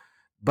people,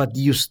 but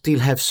you still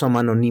have some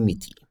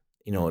anonymity.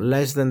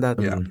 Less than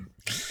that. Yeah.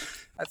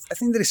 I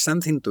think there is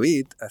something to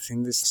it. I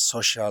think this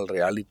social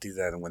reality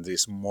that when there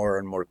is more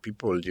and more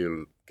people,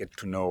 you'll get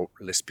to know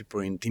less people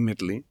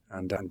intimately,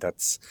 and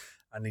that's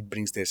and it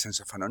brings the sense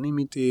of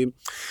anonymity.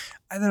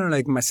 I don't know,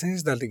 like my sense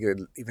is that like,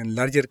 even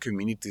larger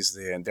communities,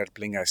 they're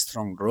playing a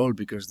strong role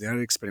because they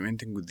are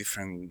experimenting with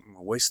different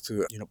ways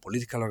to,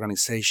 political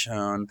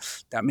organization.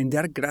 I mean,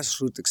 there are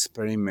grassroots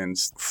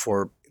experiments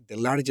for the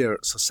larger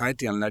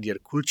society and larger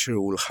culture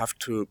will have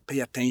to pay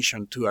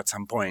attention to at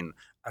some point,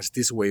 as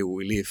this way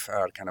we live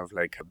are kind of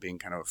like being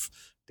kind of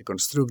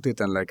deconstructed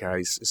and like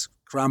is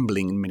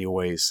crumbling in many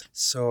ways.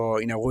 So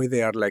in a way,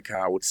 they are like,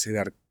 I would say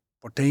that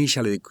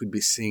potentially they could be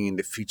seen in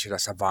the future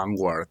as a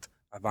vanguard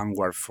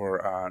for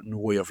a new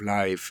way of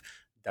life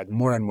that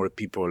more and more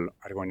people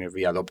are going to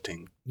be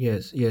adopting.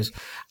 Yes, yes.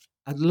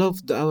 I'd love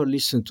our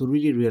listeners to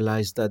really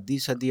realize that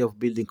this idea of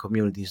building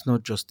community is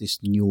not just this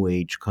new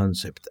age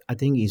concept. I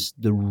think it's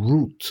the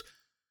root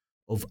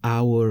of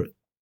our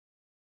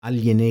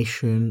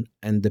alienation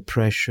and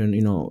depression.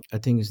 I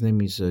think his name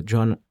is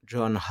John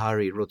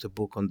Harry, wrote a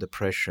book on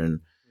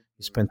depression.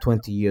 He spent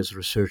 20 years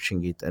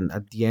researching it, and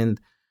at the end,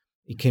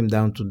 it came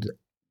down to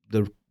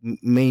the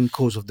main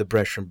cause of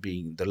depression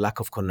being the lack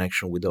of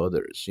connection with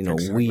others.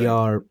 Exactly. We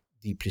are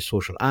deeply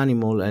social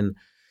animal, and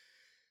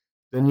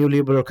the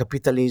neoliberal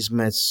capitalism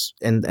and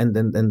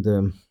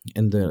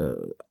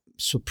the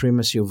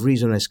supremacy of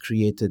reason has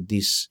created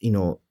this,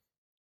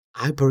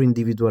 hyper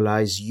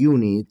individualized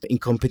unit in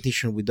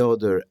competition with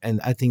other,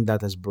 and I think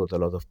that has brought a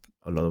lot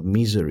of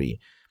misery.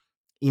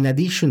 In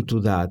addition to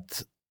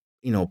that,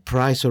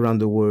 price around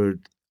the world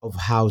of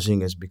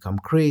housing has become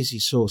crazy.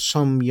 So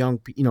some young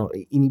people,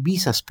 in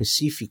Ibiza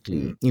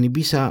specifically,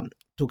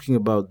 talking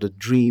about the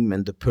dream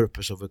and the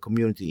purpose of a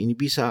community. In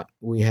Ibiza,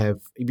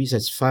 Ibiza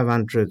is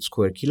 500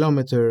 square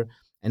kilometer,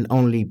 and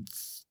only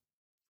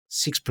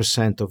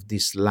 6% of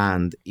this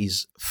land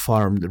is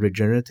farmed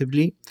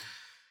regeneratively.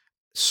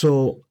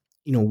 So,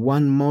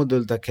 one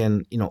model that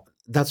can,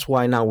 that's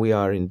why now we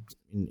are in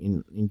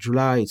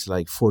July, it's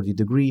like 40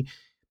 degrees.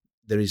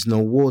 There is no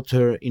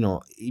water.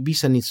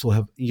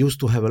 Ibiza used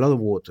to have a lot of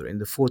water. In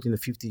the 40s and the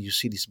 50s, you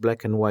see this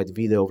black and white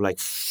video of like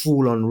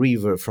full-on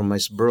river from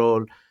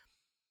Esbrol.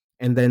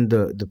 And then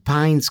the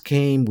pines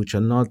came, which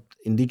are not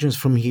indigenous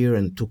from here,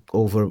 and took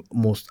over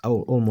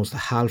almost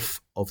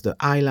half of the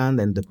island.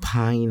 And the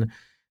pine,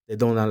 they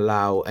don't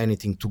allow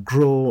anything to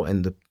grow.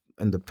 And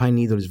the pine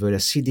needle is very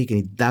acidic, and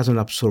it doesn't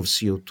absorb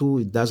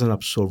CO2. It doesn't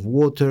absorb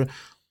water.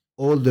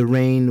 All the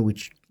rain,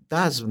 which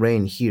does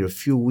rain here a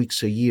few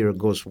weeks a year,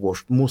 goes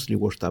mostly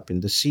washed up in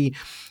the sea.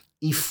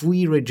 If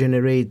we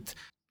regenerate,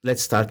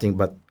 let's starting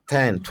but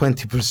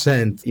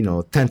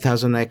 10-20%,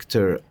 10,000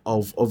 hectares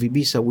of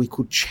Ibiza, we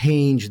could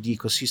change the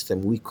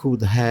ecosystem. We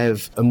could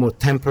have a more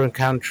temperate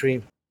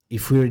country.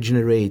 If we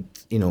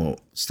regenerate,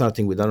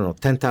 starting with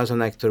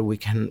 10,000 hectares, we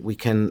can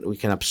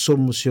absorb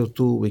more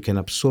CO2. We can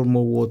absorb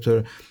more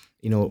water.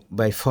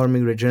 By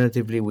farming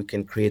regeneratively, we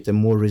can create a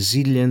more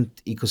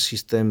resilient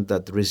ecosystem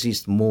that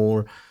resists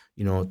more,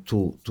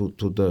 to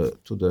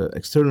the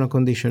external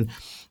condition.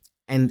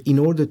 And in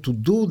order to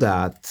do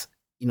that,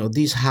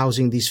 this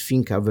housing, these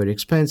finca are very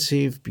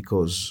expensive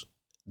because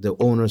the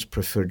owners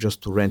prefer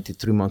just to rent it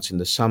 3 months in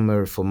the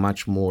summer for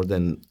much more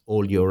than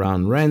all year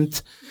round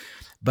rent.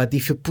 But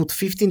if you put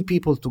 15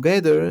 people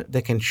together,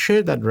 they can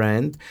share that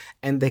rent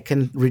and they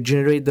can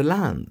regenerate the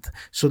land.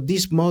 So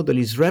this model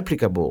is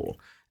replicable.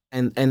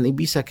 And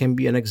Ibiza can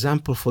be an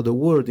example for the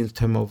world in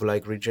terms of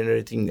like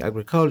regenerating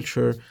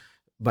agriculture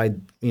by,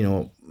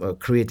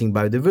 creating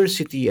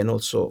biodiversity and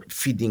also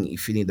feeding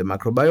the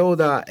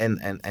microbiota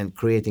and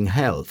creating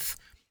health.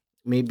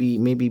 Maybe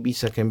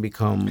Ibiza can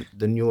become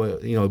the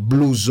new,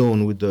 blue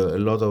zone with a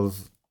lot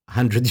of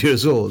 100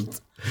 years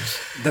old.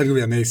 That would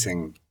be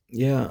amazing.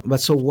 Yeah, but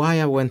so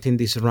why I went in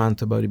this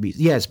rant about Ibiza?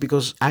 Yes,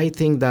 because I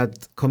think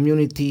that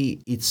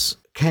community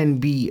can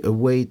be a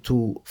way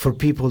for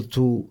people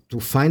to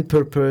find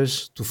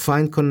purpose, to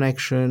find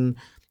connection,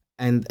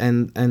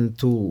 and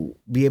to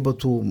be able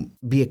to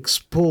be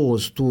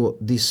exposed to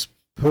this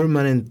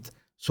permanent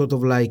sort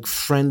of like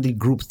friendly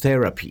group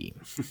therapy.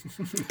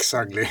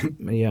 Exactly.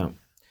 Yeah.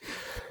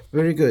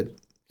 Very good.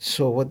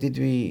 So what did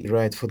we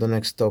write for the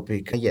next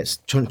topic? Yes,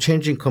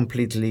 changing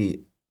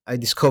completely. I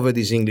discovered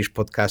this English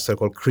podcaster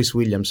called Chris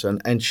Williamson,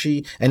 and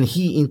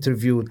he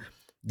interviewed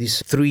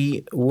these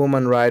 3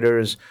 woman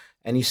writers,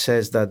 and he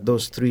says that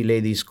those 3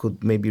 ladies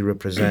could maybe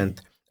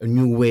represent a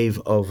new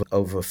wave of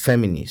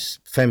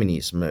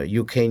feminism,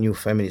 UK new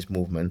feminist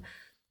movement,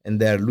 and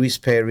they're Louise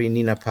Perry,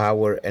 Nina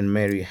Power, and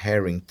Mary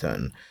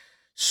Harrington.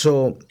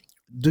 So,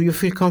 do you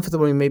feel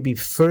comfortable in maybe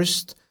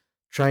first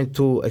trying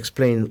to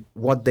explain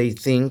what they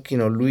think?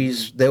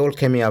 Louise, they all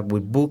came up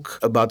with book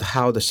about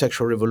how the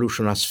sexual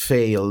revolution has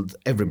failed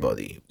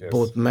everybody, yes,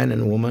 both men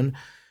and women.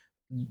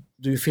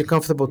 Do you feel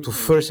comfortable to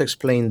first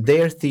explain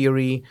their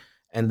theory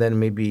and then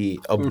maybe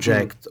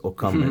object or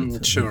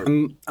comment. Sure.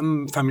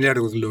 I'm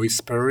familiar with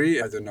Louis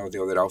Perry. I don't know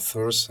the other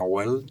authors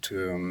well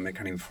to make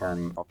an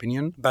informed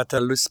opinion. But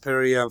Louis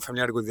Perry, I'm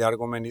familiar with the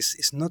argument.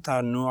 Is not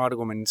a new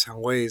argument in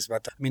some ways,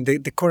 but I mean,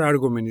 the core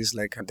argument is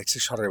like the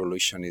sexual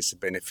revolution is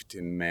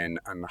benefiting men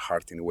and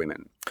hurting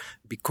women.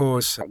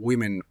 Because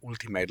women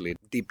ultimately,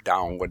 deep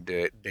down, what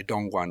they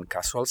don't want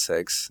casual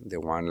sex. They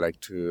want like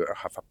to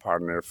have a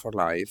partner for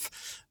life,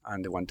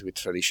 and they want to be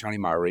traditionally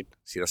married.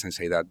 She doesn't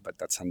say that, but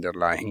that's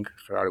underlying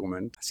her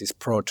argument. She's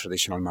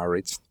pro-traditional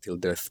marriage till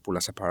death pull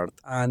us apart.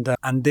 And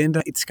then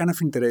it's kind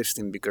of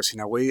interesting because in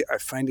a way I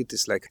find it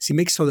is like she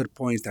makes other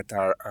points that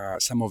are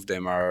some of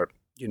them are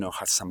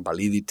has some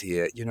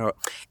validity.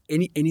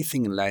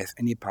 Anything in life,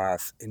 any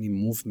path, any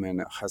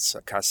movement has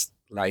cast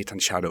light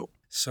and shadow.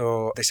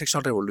 So the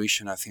sexual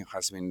revolution, I think,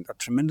 has been a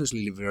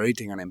tremendously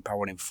liberating and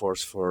empowering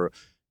force for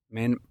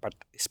men, but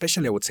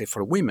especially I would say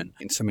for women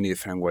in so many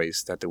different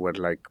ways that they were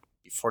like,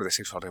 before the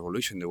sexual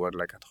revolution, they were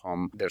like at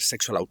home, their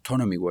sexual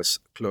autonomy was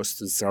close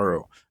to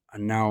zero.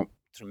 And now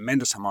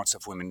tremendous amounts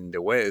of women in the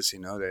West, they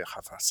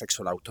have a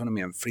sexual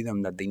autonomy and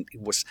freedom that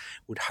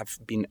would have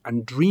been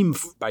undreamed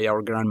by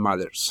our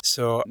grandmothers.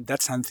 So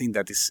that's something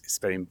that is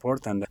very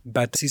important.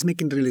 But she's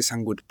making really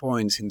some good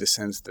points in the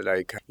sense that,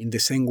 like, in the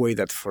same way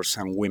that for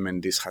some women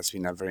this has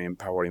been a very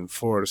empowering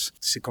force.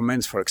 She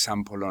comments, for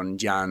example, on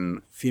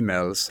young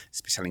females,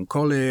 especially in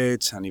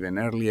college and even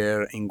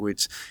earlier, in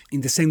which, in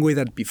the same way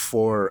that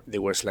before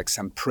there was like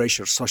some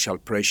pressure, social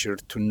pressure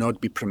to not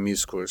be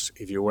promiscuous.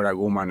 If you were a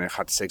woman and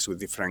had sex with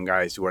different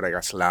guys, you were like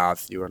a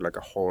sloth, you were like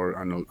a whore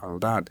and all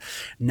that.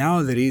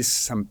 Now there is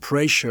some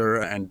pressure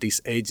at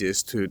these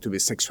ages to be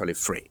sexually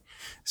free.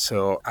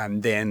 So,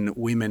 and then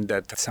women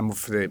that some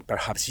of the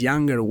perhaps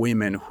younger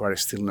women who are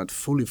still not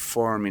fully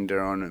formed in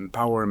their own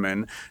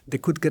empowerment, they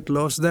could get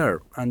lost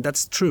there. And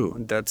that's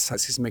true.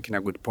 She's making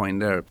a good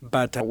point there.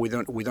 But we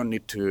don't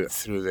need to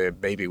throw the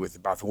baby with the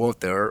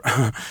bathwater,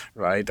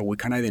 right? We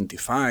can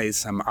identify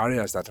some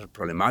areas that are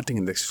problematic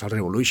in the sexual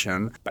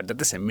revolution, but that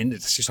doesn't mean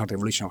that the sexual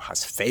revolution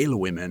has failed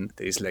women.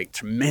 There is like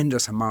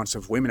tremendous amounts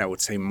of women, I would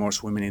say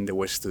most women in the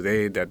West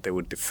today, that they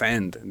would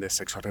defend the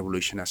sexual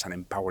revolution as an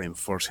empowering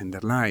force in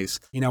their lives.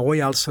 In a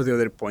way, also, the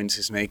other point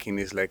he's making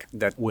is like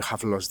that we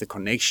have lost the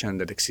connection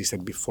that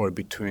existed before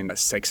between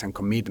sex and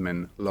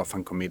commitment, love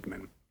and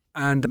commitment.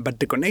 But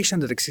the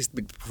connection that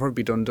existed before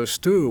between those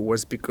two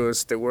was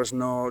because there was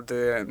no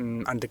the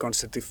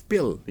anticonceptive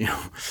pill,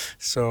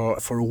 So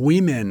for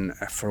women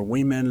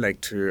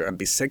like to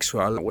be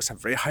sexual was a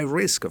very high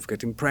risk of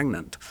getting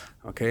pregnant.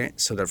 Okay,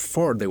 so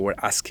therefore they were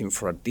asking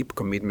for a deep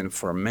commitment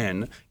for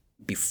men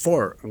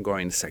before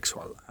going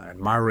sexual,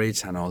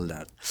 marriage and all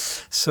that.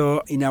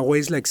 So in a way,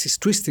 it's like she's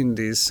twisting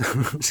this,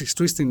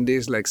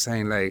 like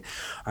saying like,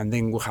 and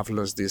then we have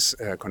lost this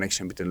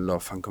connection between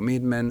love and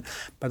commitment.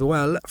 But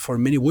well, for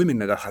many women,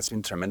 that has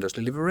been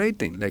tremendously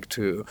liberating, like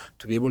to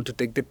be able to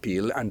take the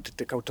pill and to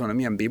take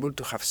autonomy and be able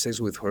to have sex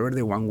with whoever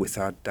they want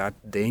without that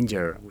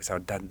danger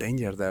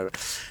there.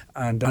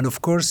 And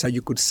of course,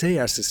 you could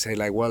say,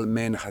 like, well,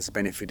 men has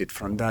benefited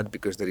from that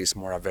because there is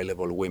more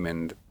available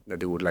women that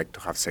they would like to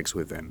have sex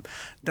with them.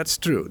 That's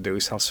true. There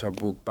is also a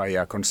book by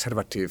a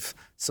conservative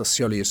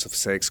sociologist of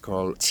sex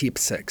called Cheap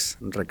Sex,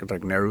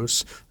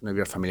 Regnerus. I don't know if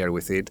you're familiar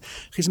with it.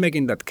 He's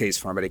making that case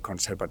from a very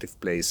conservative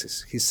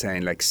place. He's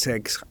saying like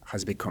sex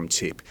has become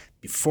cheap.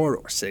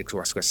 Before, sex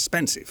was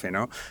expensive,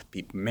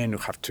 Men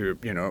have to,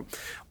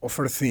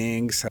 offer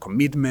things,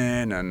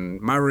 commitment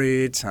and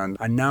marriage. And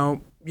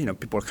now,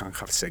 people can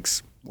have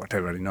sex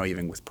whatever,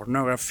 even with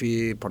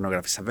pornography.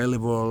 Pornography is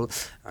available,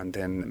 and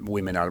then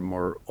women are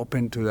more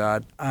open to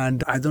that.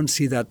 And I don't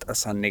see that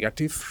as a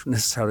negative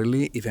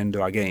necessarily, even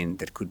though, again,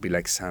 there could be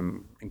like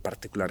some, in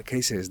particular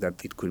cases,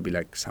 that it could be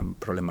like some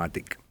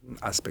problematic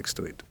aspects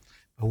to it.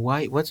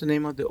 Why? What's the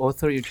name of the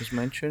author you just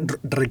mentioned?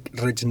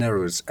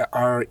 Regnerus, Regnerus.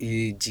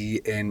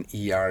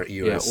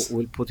 Yeah,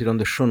 we'll put it on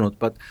the show note.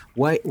 But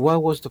why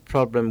was the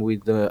problem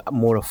with the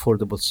more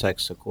affordable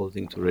sex,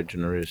 according to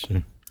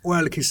Regnerus?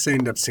 Well, he's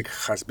saying that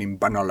sex has been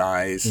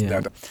banalized,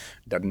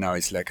 that now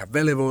it's like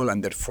available,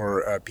 and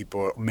therefore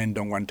men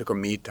don't want to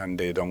commit and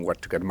they don't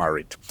want to get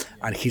married.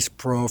 And he's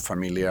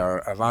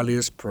pro-familiar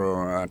values,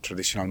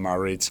 pro-traditional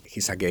marriage.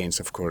 He's against,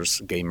 of course,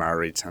 gay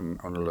marriage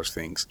and all those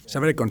things. He's a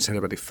very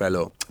conservative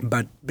fellow.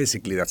 But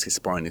basically that's his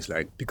point. Is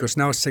like, because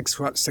now sex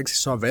is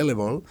so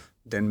available,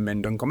 then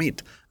men don't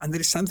commit. And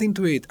there is something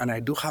to it. And I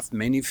do have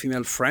many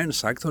female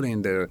friends actually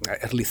in their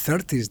early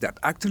 30s that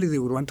actually they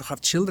would want to have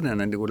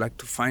children and they would like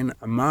to find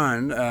a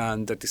man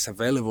that is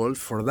available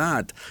for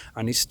that.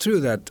 And it's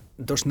true that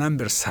those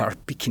numbers are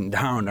picking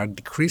down, are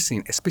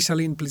decreasing,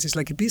 especially in places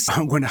like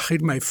Ibiza. When I hear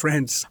my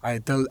friends, I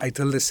tell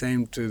the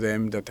same to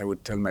them that I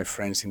would tell my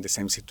friends in the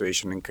same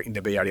situation in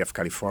the Bay Area of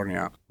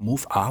California,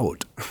 move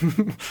out.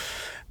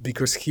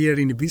 Because here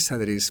in Ibiza,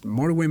 there is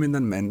more women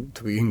than men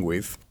to begin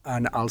with.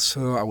 And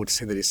also, I would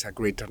say there is a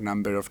greater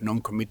number of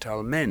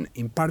non-committal men,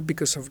 in part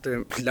because of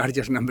the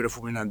larger number of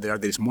women out there.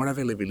 There is more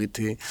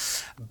availability,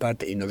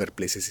 but in other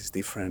places it's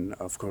different,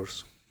 of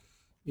course.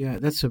 Yeah,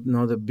 that's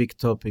another big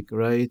topic,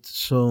 right?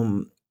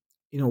 So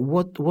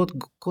what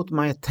caught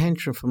my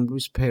attention from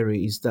Louis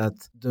Perry is that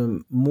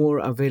the more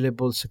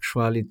available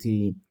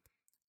sexuality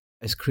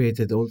has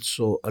created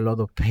also a lot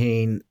of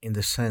pain, in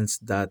the sense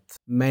that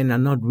men are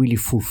not really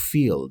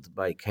fulfilled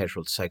by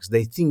casual sex.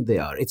 They think they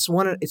are. It's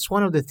one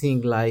of the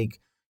things, like,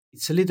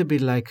 it's a little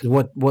bit like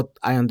what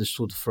I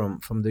understood from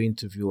the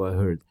interview I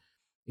heard.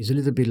 It's a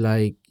little bit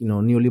like,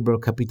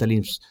 neoliberal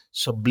capitalism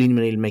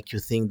subliminally make you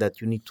think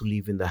that you need to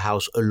live in the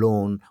house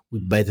alone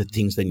with better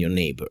things than your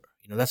neighbor.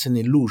 That's an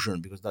illusion,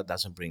 because that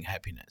doesn't bring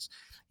happiness.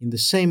 In the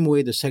same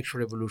way, the sexual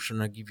revolution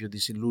will give you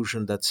this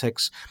illusion that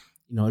sex,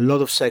 a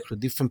lot of sex with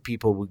different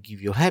people will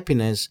give you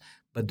happiness,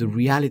 but the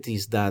reality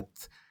is that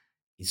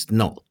it's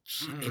not.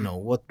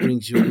 What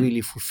brings you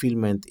really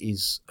fulfillment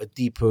is a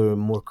deeper,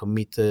 more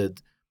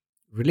committed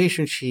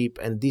relationship.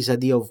 And this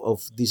idea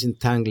of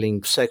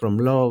disentangling sex from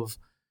love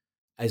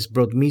has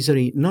brought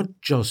misery, not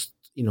just,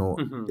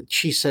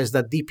 she says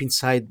that deep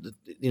inside,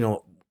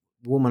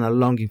 women are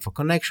longing for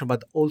connection,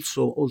 but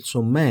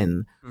also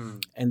men.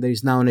 And there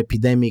is now an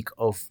epidemic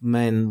of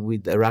men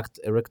with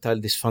erectile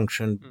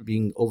dysfunction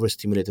being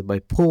overstimulated by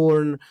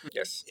porn.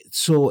 Yes.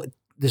 So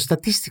the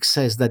statistics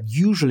says that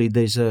usually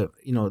there's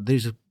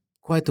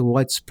quite a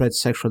widespread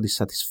sexual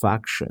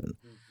dissatisfaction.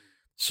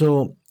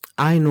 So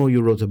I know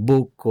you wrote a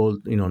book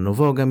called,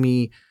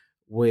 Novogamy,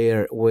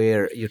 where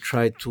you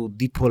try to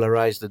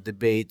depolarize the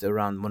debate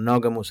around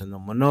monogamous and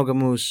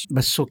non-monogamous.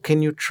 But so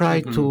can you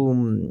try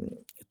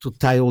to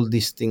tie all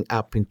this thing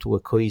up into a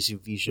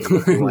cohesive vision?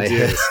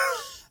 Yes,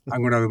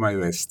 I'm going to do my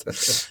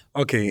best.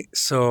 Okay,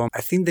 so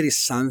I think there is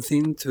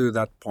something to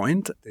that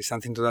point.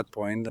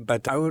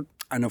 But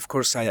and of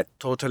course, I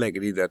totally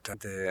agree that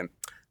the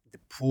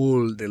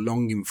pull, the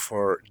longing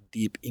for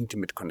deep,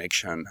 intimate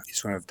connection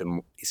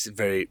is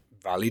very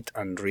valid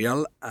and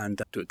real,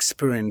 and to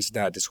experience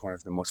that is one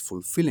of the most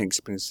fulfilling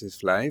experiences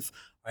of life.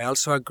 I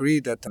also agree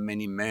that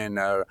many men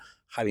are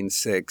having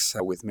sex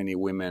with many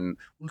women,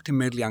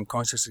 ultimately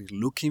unconsciously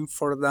looking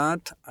for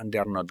that, and they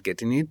are not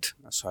getting it.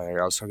 So I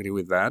also agree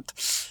with that.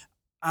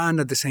 And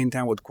at the same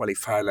time, would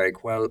qualify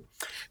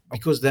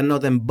because they're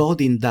not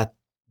embodying that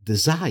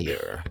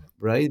desire,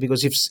 right?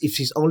 Because if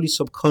it's only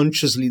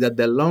subconsciously that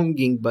they're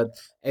longing, but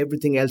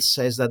everything else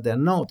says that they're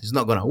not, it's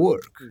not going to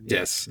work.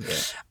 Yes.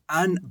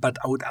 Yeah. But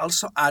I would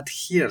also add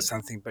here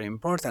something very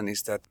important,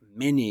 is that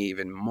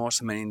even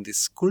most men in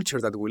this culture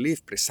that we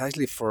live,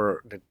 precisely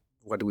for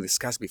what we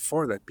discussed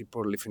before, that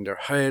people live in their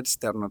heads,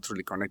 they're not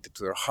really connected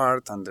to their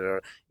heart and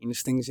their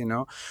instincts,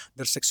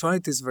 Their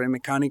sexuality is very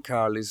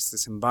mechanical, is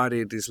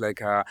disembodied, is like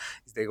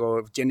they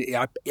go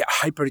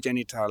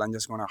hypergenital, I'm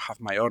just going to have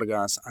my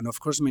orgasm. And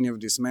of course, many of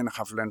these men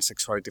have learned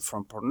sexuality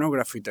from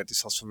pornography that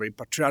is also very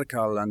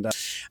patriarchal. And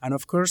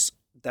of course,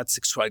 that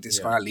sexuality is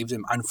going to leave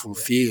them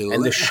unfulfilled.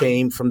 And the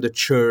shame from the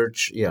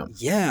church,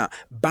 Yeah,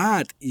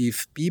 but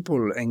if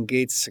people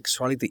engage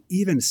sexuality,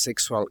 even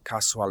sexual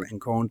casual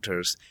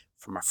encounters,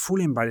 from a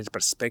fully embodied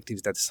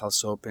perspective that is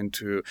also open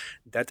to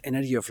that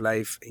energy of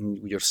life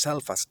in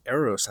yourself as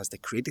eros, as the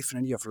creative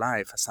energy of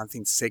life, as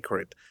something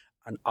sacred,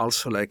 and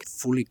also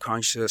fully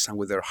conscious and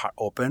with their heart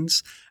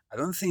opens, I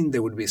don't think they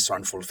would be so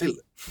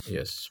unfulfilled.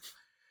 Yes.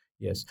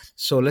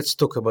 So let's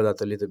talk about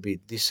that a little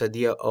bit. This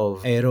idea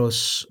of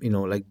eros,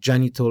 like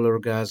genital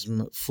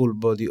orgasm, full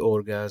body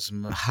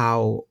orgasm,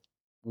 how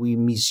we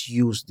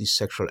misuse this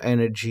sexual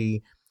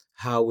energy,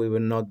 how we were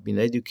not being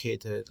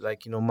educated.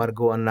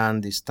 Margot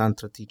Anand, this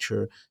Tantra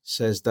teacher,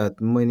 says that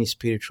many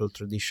spiritual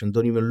traditions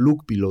don't even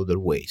look below their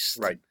waist.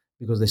 Right.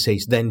 Because they say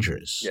it's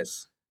dangerous.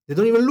 Yes. They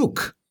don't even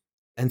look.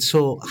 And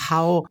so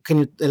how can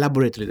you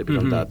elaborate a little bit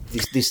on that?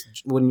 This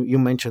when you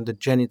mentioned the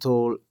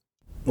genital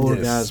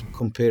orgasm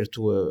compared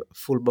to a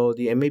full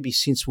body, and maybe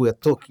since we are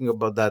talking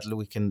about that,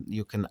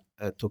 you can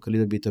talk a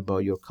little bit about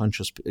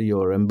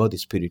your embodied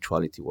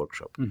spirituality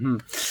workshop.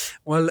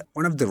 Well,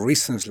 one of the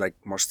reasons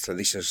most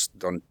traditions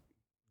don't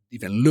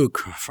even look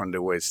from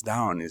the waist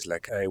down is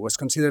it was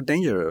considered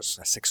dangerous,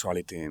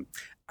 sexuality.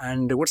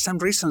 And there were some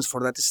reasons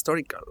for that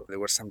historical. There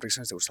were some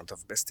reasons. There was a lot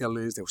of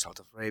bestialism, there was a lot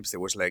of rapes. There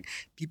was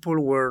people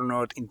were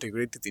not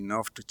integrated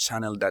enough to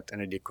channel that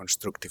energy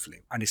constructively.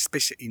 And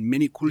especially in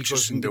many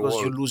cultures in the world.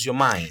 Because you lose your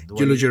mind.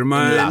 You lose your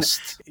mind.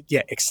 Lust.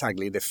 Yeah,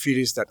 exactly. The fear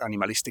is that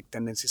animalistic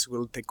tendencies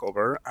will take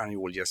over and you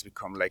will just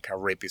become like a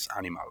rapist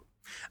animal.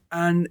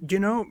 And,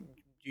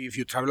 if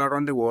you travel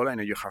around the world, I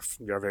know you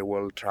are very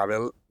well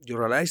traveled, you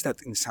realize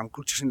that in some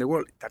cultures in the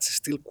world, that's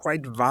still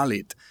quite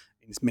valid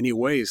in many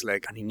ways,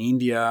 and in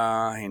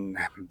India, in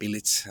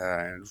village,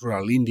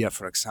 rural India,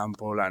 for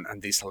example,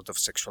 and there's a lot of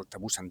sexual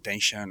taboos and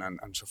tension and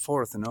so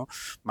forth,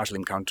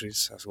 Muslim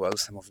countries as well,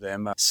 some of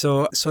them.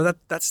 So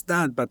that's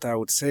that, but I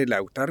would say,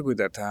 I would argue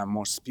that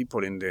most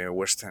people in the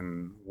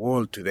Western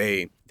world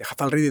today, they have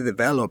already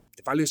developed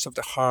the values of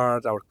the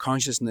heart, our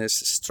consciousness,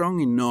 strong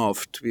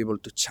enough to be able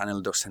to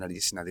channel those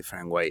energies in a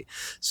different way.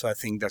 So I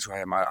think that's why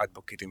I'm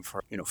advocating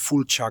for,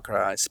 full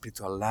chakra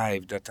spiritual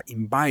life that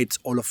invites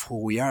all of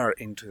who we are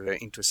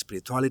into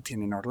spirituality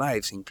and in our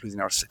lives, including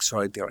our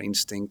sexuality, our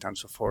instinct, and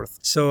so forth.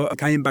 So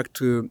coming back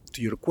to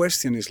your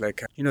question is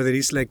there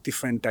is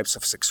different types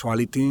of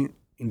sexuality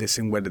in the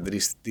same way that there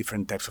is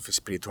different types of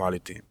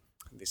spirituality.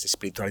 There's a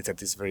spirituality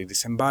that is very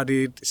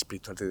disembodied,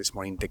 spirituality that is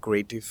more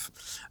integrative.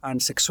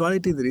 And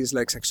sexuality, there is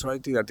like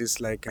sexuality that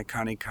is like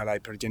mechanical,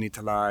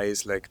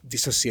 hypergenitalized, like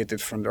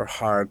dissociated from their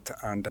heart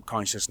and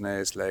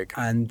consciousness.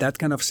 And that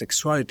kind of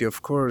sexuality,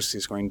 of course,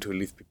 is going to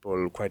leave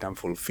people quite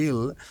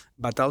unfulfilled,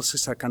 but also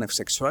it's a kind of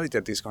sexuality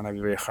that is going to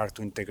be very hard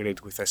to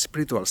integrate with a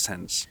spiritual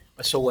sense.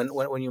 So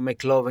when you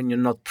make love and you're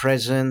not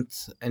present,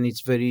 and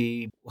it's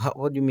very,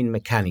 what do you mean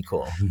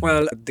mechanical?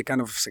 Well, the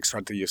kind of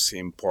sexuality you see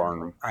in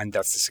porn, and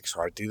that's the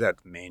sexuality that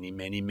many,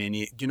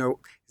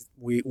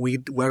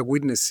 we're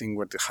witnessing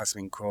what has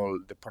been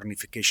called the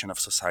pornification of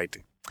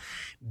society.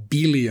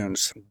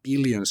 Billions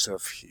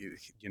of,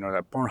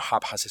 the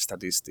Pornhub has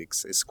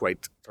statistics. It's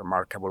quite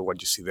remarkable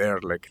what you see there.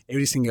 Like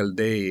every single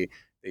day,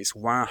 there's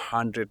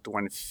 100 to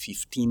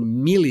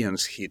 115 million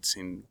hits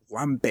in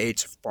one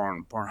page of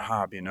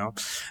Pornhub,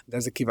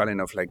 That's the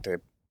equivalent of like the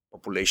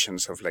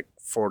populations of like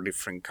 4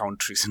 different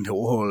countries in the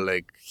world,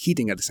 like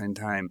hitting at the same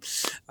time.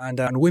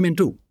 And women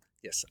too.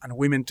 Yes, and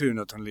women too,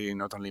 not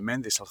only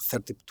men. There's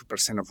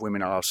 32% of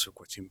women are also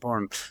watching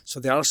porn. So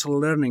they're also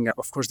learning.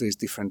 Of course, there's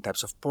different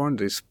types of porn.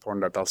 There's porn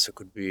that also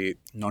could be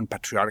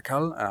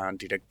non-patriarchal and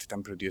directed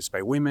and produced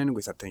by women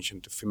with attention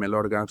to female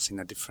orgasms in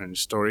a different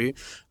story.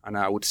 And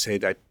I would say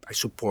that I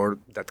support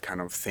that kind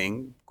of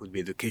thing. Could be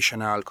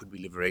educational, could be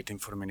liberating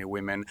for many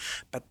women.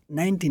 But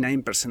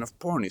 99% of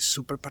porn is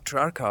super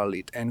patriarchal.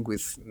 It ends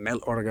with male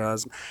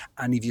orgasm.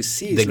 And if you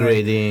see, it's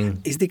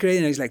degrading. It's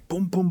degrading. It's like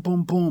boom, boom,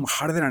 boom, boom,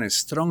 harder and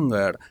stronger.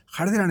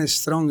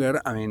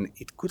 I mean,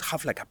 it could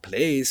have like a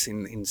place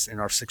in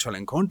our sexual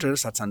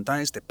encounters at some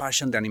times, the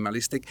passion, the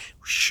animalistic,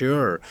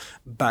 sure.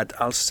 But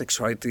also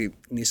sexuality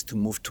needs to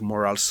move to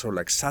more also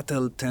like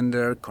subtle,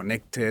 tender,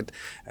 connected,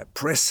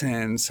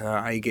 presence,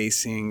 eye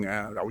gazing,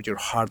 your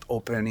heart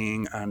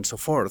opening, and so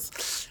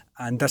forth.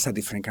 And that's a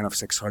different kind of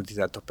sexuality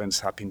that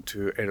opens up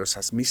into Eros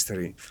as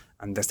mystery.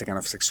 And that's the kind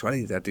of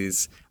sexuality that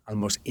is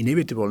almost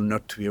inevitable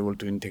not to be able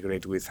to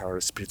integrate with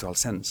our spiritual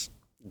sense.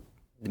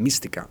 The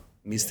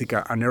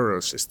Mystica and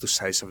Eros is 2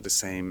 sides of the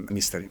same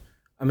mystery.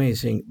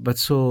 Amazing. But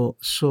so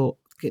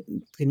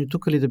can you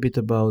talk a little bit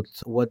about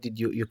what did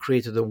you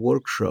created a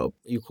workshop?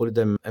 You call it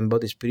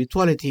embodied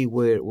spirituality,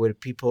 where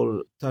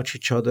people touch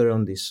each other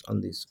on this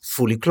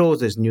fully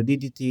clothed. There's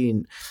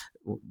nudity,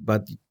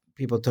 but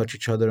people touch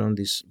each other on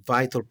this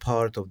vital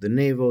part of the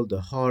navel,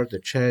 the heart, the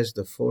chest,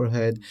 the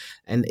forehead,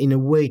 and in a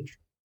way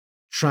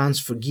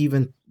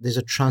there's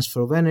a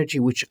transfer of energy,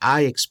 which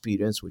I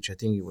experienced, which I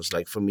think it was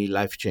like for me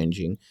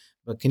life-changing.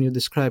 But can you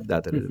describe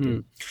that a little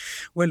bit?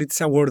 Well, it's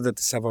a work that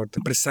is about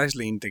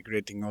precisely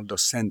integrating all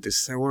those senses.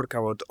 It's a work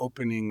about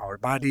opening our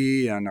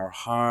body and our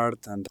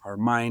heart and our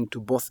mind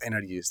to both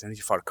energies, the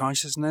energy of our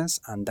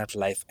consciousness and that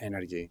life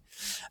energy.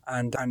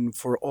 And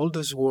for all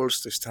those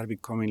worlds to start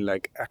becoming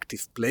like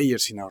active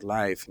players in our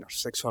life, in our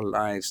sexual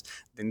lives,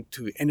 then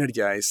to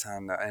energize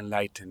and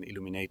enlighten,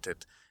 illuminate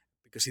it.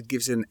 Because it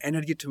gives an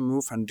energy to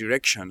move and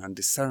direction and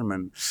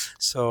discernment.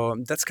 So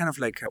that's kind of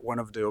like one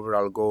of the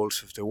overall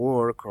goals of the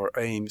work or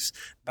aims.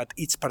 But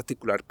each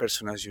particular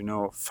person, as you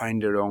know,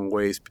 find their own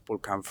ways. People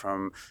come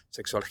from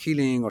sexual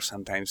healing, or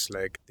sometimes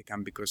like they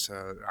come because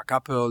a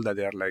couple that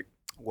they are like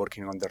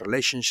working on the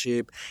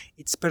relationship.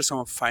 Each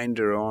person find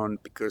their own,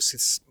 because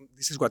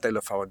this is what I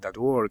love about that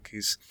work.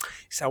 It's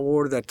a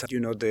work that,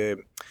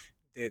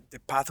 the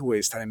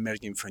pathways start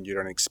emerging from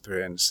your own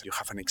experience. You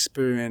have an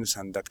experience,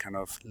 and that kind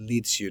of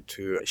leads you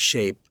to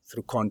shape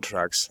through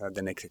contracts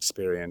the next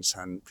experience.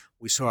 And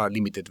we saw a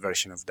limited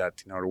version of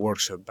that in our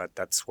workshop, but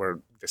that's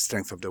where the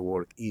strength of the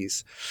work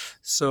is.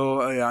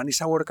 So, and it's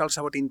a work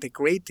also about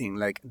integrating,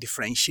 like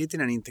differentiating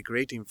and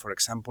integrating, for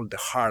example, the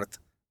heart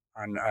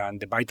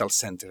and the vital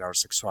center, our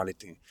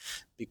sexuality.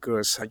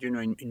 Because,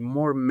 in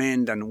more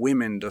men than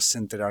women, those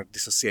centers are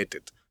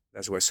dissociated.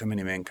 That's why so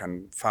many men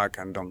can fuck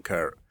and don't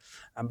care.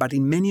 But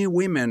in many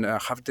women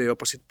have the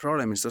opposite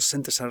problem. Is those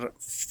centers are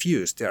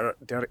fused, they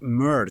are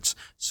merged,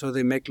 so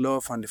they make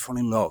love and they fall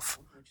in love.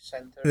 Which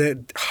center?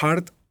 The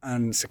heart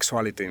and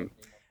sexuality.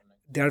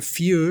 They are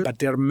fused, but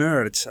they are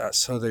merged,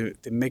 so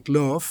they make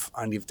love,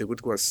 and if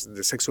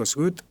the sex was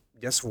good,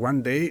 just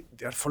one day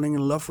they are falling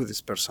in love with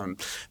this person.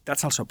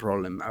 That's also a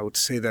problem. I would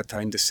say that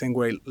in the same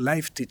way,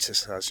 life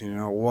teaches us,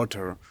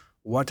 water.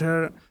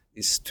 Water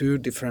is 2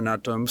 different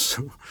atoms,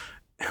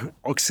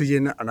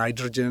 oxygen and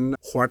hydrogen,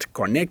 who are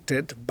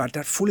connected, but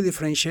are fully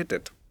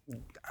differentiated.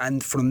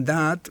 And from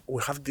that,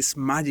 we have this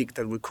magic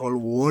that we call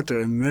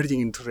water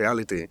emerging into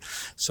reality.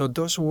 So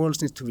those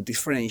worlds need to be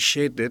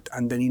differentiated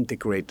and then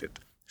integrated.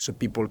 So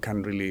people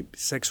can really be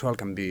sexual,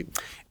 can be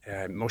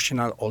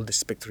emotional, all the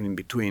spectrum in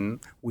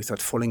between,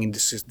 without falling into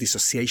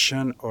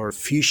dissociation or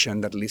fusion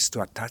that leads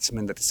to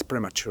attachment that is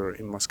premature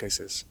in most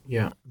cases.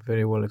 Yeah,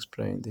 very well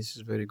explained. This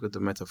is very good,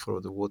 the metaphor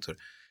of the water.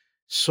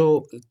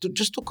 So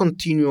just to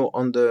continue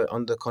on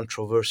the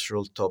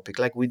controversial topic,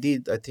 like we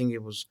did, I think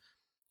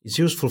it's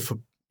useful for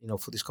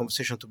this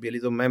conversation to be a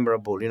little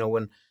memorable.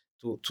 When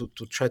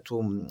to try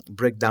to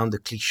break down the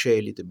cliche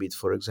a little bit.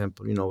 For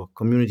example,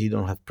 community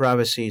don't have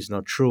privacy is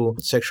not true.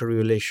 Sexual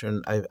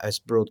relation, I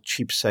brought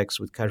cheap sex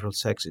with casual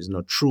sex is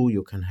not true.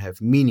 You can have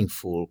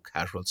meaningful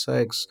casual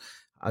sex,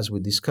 as we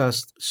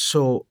discussed.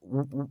 So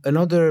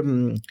another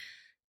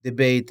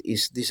debate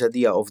is this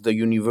idea of the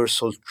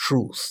universal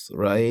truth,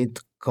 right?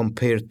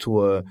 Compared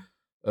to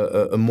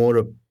a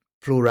more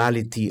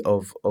plurality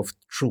of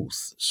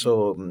truth.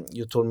 So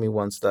you told me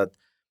once that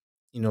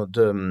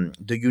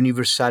the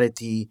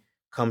universality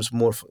comes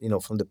more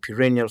from the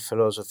perennial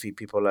philosophy.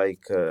 People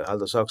like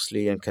Aldous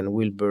Huxley and Ken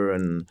Wilber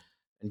and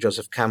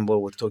Joseph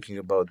Campbell were talking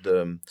about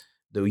the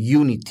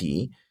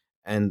unity,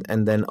 and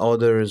then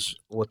others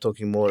were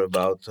talking more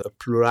about a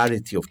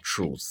plurality of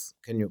truth.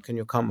 Can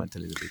you comment a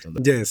little bit on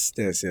that?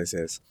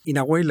 Yes. In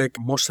a way, like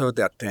most of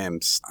the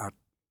attempts are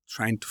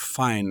trying to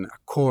find a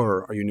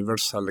core, a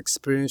universal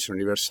experience,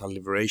 universal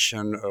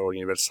liberation, or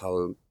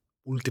universal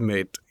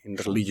ultimate in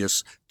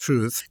religious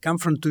truth, come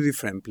from two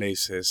different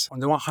places. On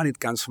the one hand, it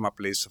comes from a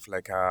place of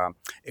like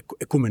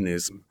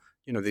ecumenism.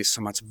 There's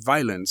so much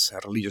violence,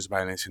 religious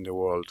violence in the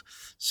world.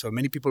 So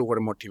many people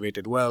were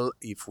motivated, well,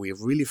 if we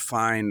really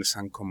find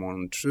some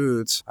common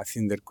truths, I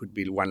think there could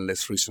be one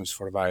less reasons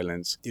for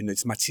violence.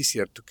 It's much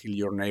easier to kill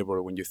your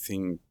neighbor when you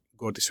think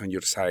God is on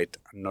your side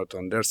and not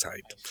on their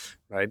side,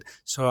 right?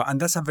 So,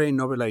 and that's a very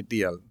noble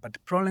ideal. But the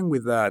problem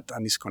with that,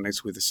 and this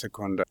connects with the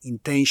second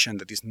intention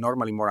that is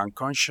normally more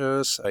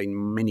unconscious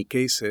in many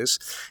cases,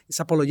 is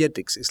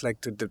apologetics. It's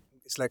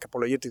like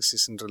apologetics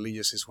is in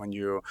religious is when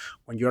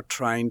you're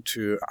trying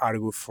to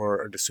argue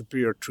for the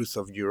superior truth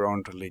of your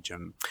own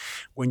religion.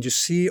 When you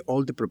see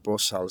all the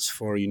proposals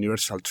for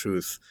universal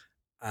truth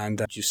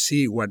and you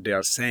see what they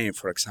are saying,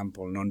 for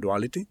example,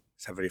 non-duality,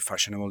 it's very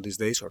fashionable these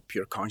days, or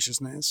pure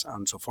consciousness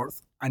and so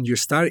forth, and you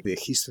start the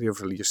history of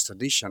religious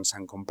traditions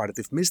and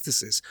comparative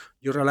mysticism,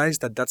 you realize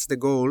that that's the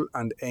goal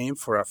and aim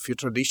for a few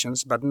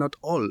traditions, but not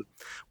all.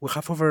 We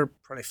have over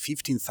probably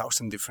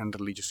 15,000 different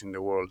religions in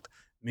the world,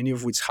 many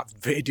of which have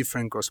very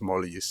different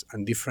cosmologies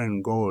and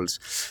different goals.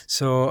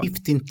 So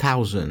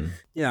 15,000.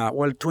 Yeah,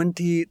 well,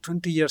 20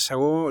 years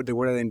ago, they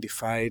were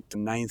identified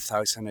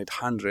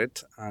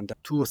 9,800 and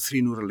 2 or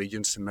 3 new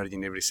religions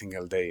emerging every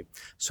single day.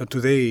 So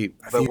today...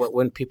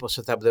 When people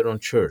set up their own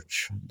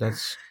church,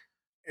 that's...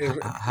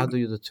 How do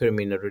you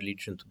determine a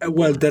religion to be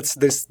well,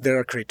 there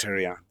are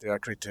criteria. There are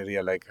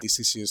criteria like this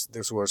is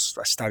there was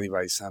a study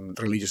by some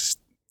religious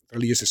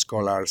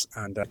scholars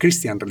and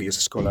Christian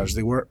religious scholars.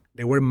 They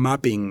were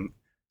mapping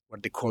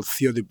what they call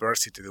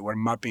theodiversity. They were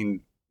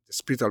mapping the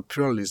spiritual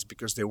pluralism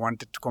because they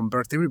wanted to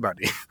convert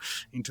everybody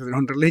into their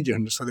own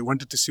religion. So they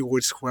wanted to see who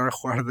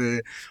are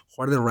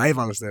the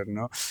rivals there,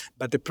 no?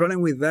 But the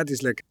problem with that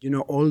is like,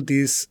 all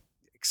these,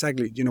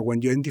 exactly,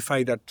 when you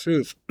identify that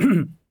truth,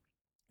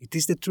 it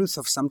is the truth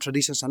of some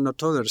traditions and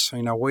not others. So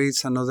in a way,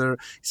 it's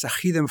a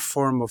hidden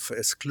form of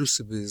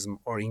exclusivism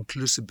or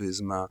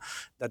inclusivism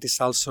that is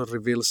also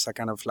reveals a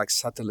kind of like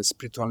subtle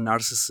spiritual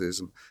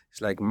narcissism.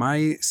 It's like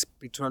my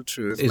spiritual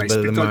truth, my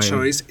spiritual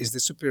choice is the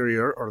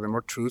superior or the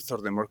more truth or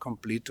the more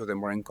complete or the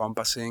more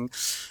encompassing.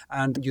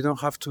 And you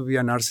don't have to be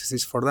a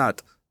narcissist for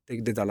that.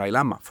 Take the Dalai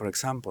Lama, for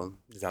example.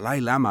 The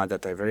Dalai Lama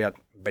that I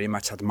very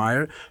much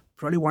admire,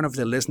 probably one of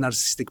the less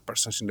narcissistic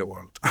persons in the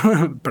world,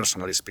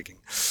 personally speaking.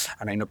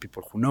 And I know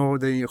people who know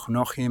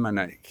him,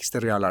 and he's the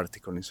real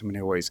article in so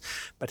many ways.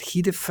 But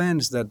he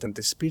defends that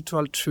the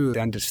spiritual truth,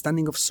 the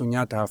understanding of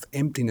sunyata, of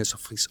emptiness,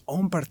 of his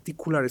own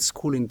particular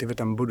school in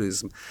Tibetan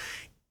Buddhism,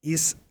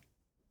 is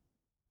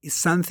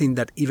something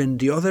that even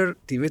the other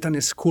Tibetan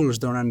schools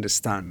don't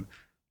understand.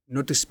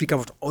 Not to speak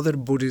about other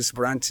Buddhist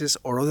branches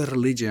or other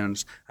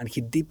religions. And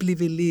he deeply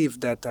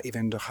believed that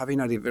even though having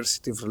a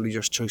diversity of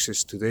religious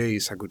choices today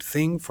is a good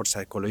thing for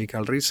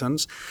psychological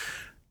reasons,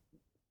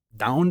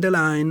 down the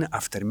line,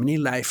 after many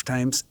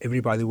lifetimes,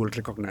 everybody will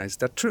recognize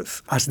that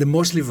truth as the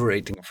most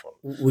liberating of all.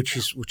 Which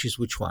is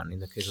which one in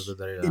the case of the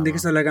Dalai Lama? In the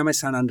case of the Dalai Lama,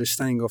 it's an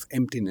understanding of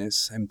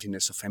emptiness,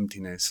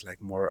 like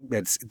more.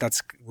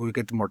 We'll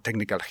get more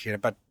technical here,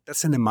 but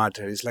that's in the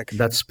matter. It's like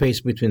that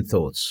space between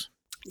thoughts.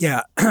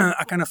 Yeah,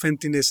 a kind of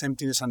emptiness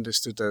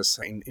understood as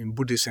in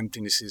Buddhist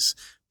emptiness is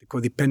the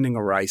codependent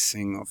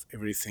arising of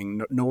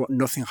everything.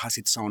 Nothing has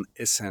its own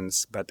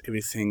essence, but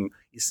everything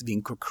is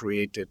being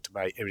co-created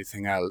by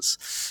everything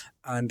else.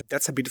 And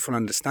that's a beautiful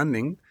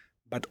understanding,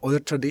 but other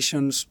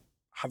traditions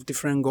have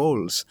different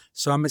goals.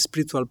 So I'm a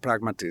spiritual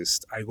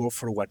pragmatist. I go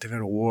for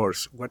whatever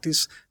works. What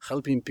is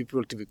helping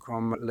people to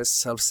become less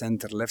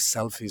self-centered, less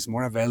selfish,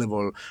 more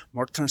available,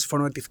 more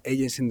transformative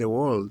agents in the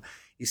world?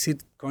 Is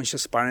it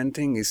conscious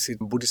parenting? Is it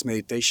Buddhist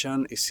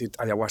meditation? Is it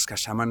ayahuasca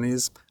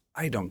shamanism?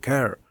 I don't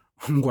care.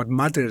 What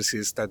matters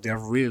is that they're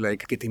really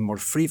like getting more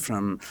free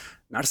from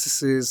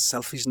narcissism,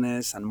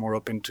 selfishness, and more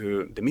open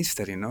to the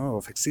mystery,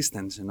 of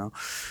existence,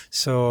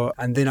 So,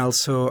 and then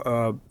also,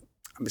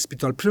 I'm a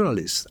spiritual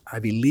pluralist. I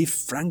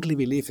strongly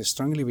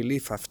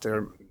believe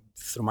after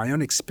through my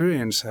own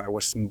experience, I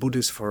was in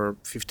Buddhist for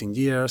 15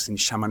 years, in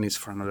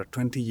shamanism for another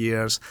 20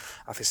 years.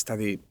 I've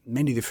studied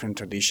many different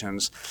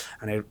traditions,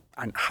 and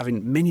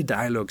having many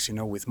dialogues,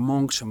 with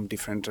monks from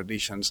different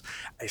traditions.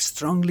 I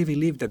strongly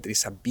believe that there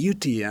is a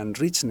beauty and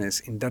richness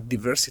in that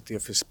diversity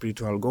of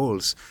spiritual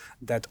goals,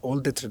 that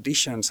all the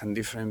traditions and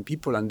different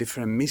people and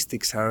different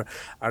mystics are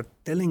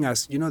telling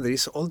us, there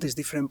is all these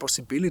different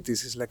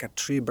possibilities. It's like a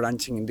tree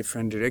branching in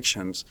different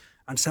directions,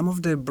 and some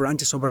of the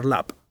branches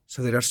overlap.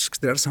 So there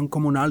are some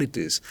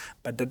commonalities,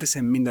 but that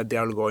doesn't mean that they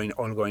are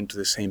all going to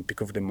the same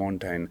peak of the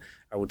mountain.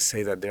 I would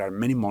say that there are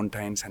many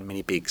mountains and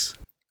many peaks.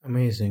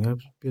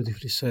 Amazing.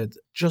 Beautifully said.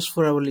 Just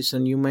for our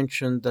listener, you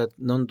mentioned that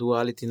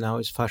non-duality now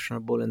is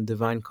fashionable and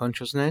divine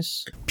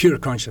consciousness. Pure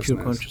consciousness.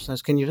 Pure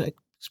consciousness. Can you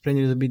explain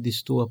a little bit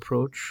these two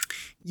approach?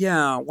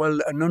 Yeah, well,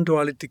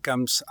 non-duality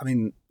comes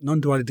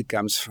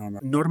from,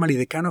 normally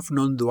the kind of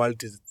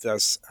non-duality that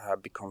does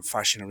become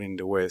fashionable in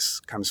the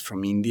West comes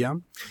from India.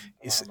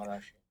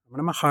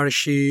 Ramana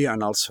Maharshi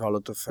and also a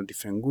lot of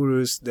different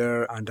gurus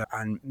there,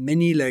 and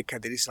many, there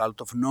is a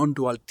lot of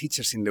non-dual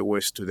teachers in the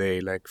West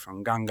today, like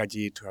from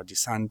Gangaji to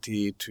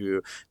Adyashanti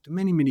to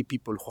many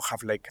people who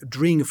have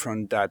drink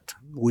from that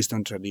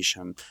wisdom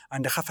tradition,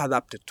 and they have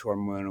adapted to our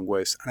modern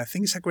West. And I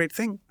think it's a great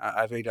thing.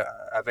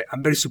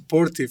 I'm very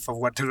supportive of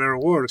whatever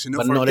works,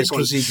 but for not people.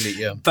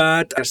 Exclusively, yeah.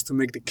 But just to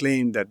make the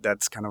claim that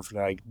that's kind of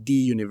like the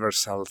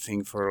universal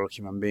thing for all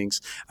human beings.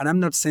 And I'm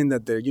not saying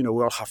that we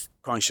all have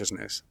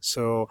consciousness.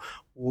 So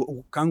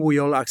can we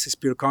all access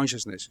pure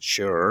consciousness?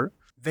 Sure.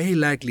 Very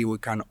likely we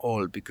can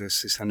all,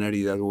 because it's an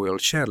area that we all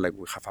share. Like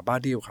we have a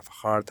body, we have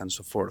a heart, and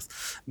so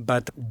forth.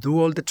 But do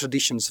all the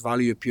traditions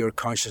value pure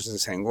consciousness the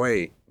same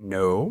way?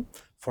 No.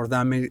 For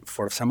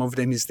some of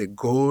them, it's the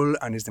goal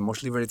and it's the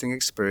most liberating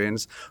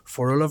experience.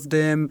 For all of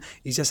them,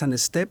 it's just a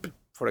step.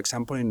 For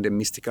example, in the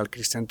mystical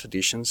Christian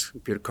traditions,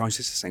 pure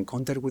consciousness is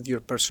encounter with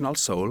your personal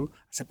soul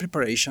as a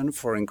preparation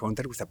for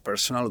encounter with a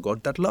personal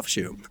God that loves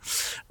you,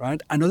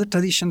 right? And other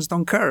traditions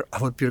don't care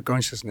about pure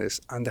consciousness,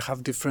 and they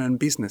have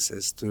different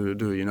businesses to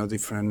do,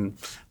 different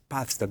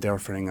paths that they're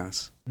offering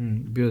us.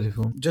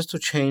 Beautiful. Just to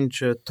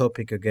change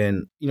topic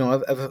again,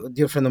 I've a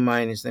dear friend of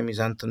mine, his name is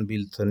Anton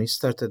Bilton. He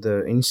started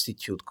an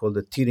institute called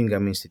the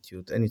Thüringham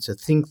Institute, and it's a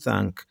think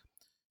tank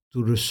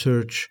to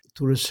research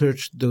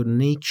the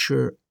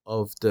nature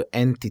of the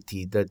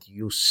entity that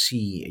you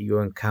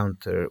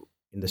encounter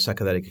in the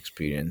psychedelic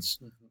experience,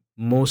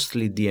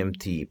 mostly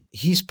DMT.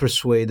 He's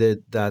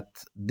persuaded that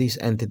these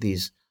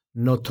entities,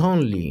 not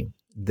only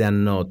they're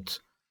not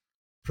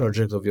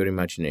project of your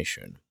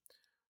imagination,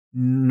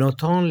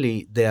 not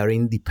only they are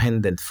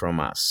independent from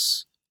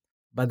us,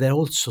 but they're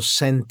also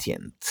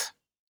sentient.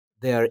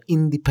 They are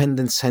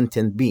independent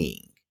sentient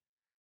being.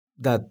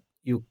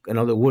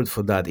 Another word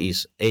for that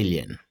is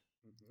alien,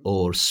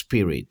 or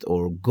spirit,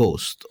 or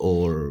ghost,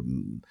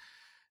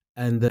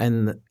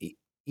 and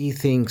he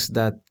thinks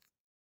that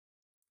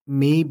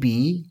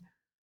maybe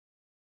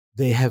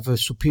they have a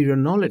superior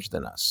knowledge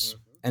than us,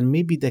 and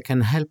maybe they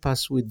can help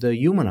us with the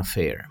human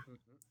affair.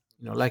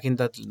 Like in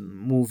that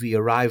movie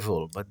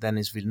Arrival, but then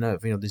it's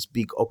Villeneuve, this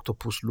big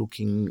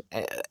octopus-looking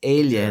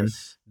alien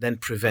then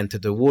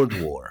prevented a world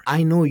war.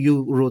 I know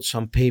you wrote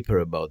some paper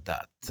about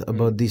that,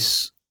 about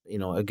this.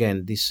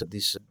 Again, this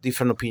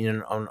different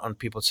opinion on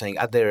people saying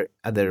are they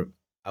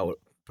our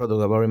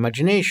product of our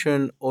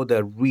imagination, or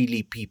they're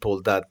really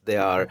people that they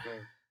are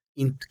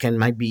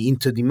might be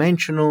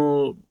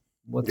interdimensional.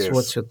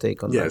 What's your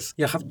take on that? Yes,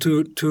 I have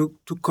two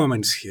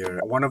comments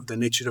here. One of the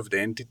nature of the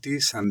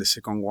entities, and the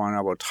second one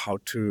about how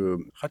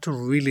to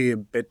really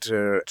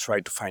better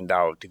try to find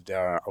out if they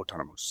are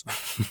autonomous.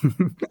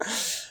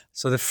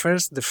 So the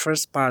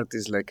first part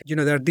is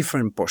there are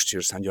different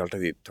postures, and you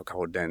already talk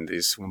about them.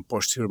 There's one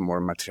posture,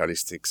 more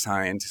materialistic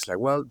science. It's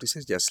this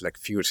is just like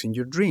figures in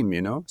your dream,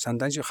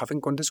 Sometimes you have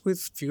encounters with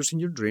figures in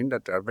your dream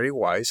that are very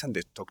wise, and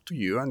they talk to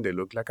you, and they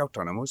look like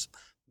autonomous,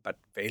 but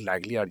very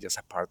likely are just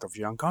a part of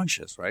your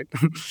unconscious, right?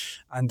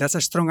 And that's a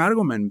strong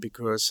argument,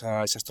 because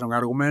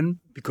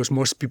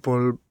most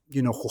people,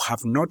 who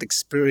have not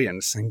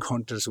experienced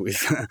encounters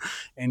with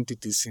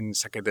entities in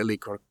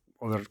psychedelic or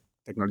other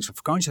technologies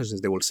of consciousness,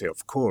 they will say,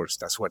 of course,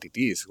 that's what it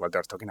is, what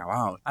they're talking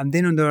about. And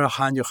then on the other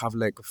hand, you have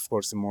of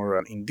course, the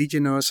more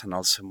indigenous and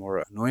also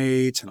more New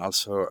Age and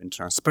also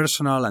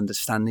transpersonal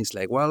understandings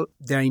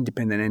they're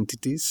independent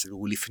entities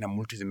who live in a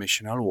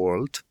multidimensional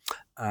world,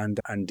 and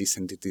these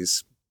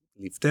entities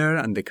live there,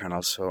 and they can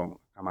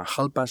also come and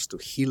help us to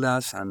heal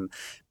us. And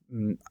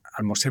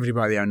almost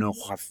everybody I know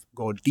who have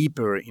go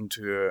deeper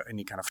into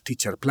any kind of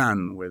teacher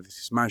plan, whether this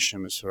is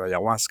mushrooms or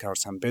ayahuasca or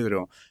San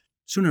Pedro,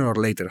 sooner or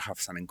later have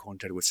some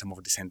encounter with some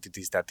of these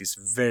entities that is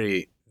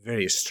very,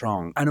 very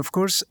strong. And of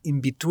course,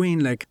 in between,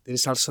 there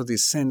is also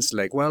this sense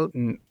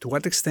to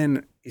what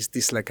extent is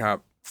this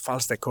a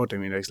false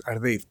dichotomy? Are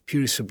they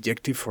purely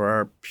subjective or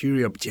are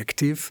purely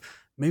objective?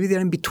 Maybe they're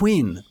in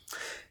between.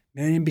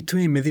 Then in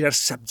between, maybe they are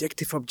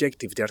subjective,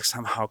 objective. They are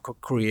somehow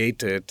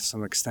co-created to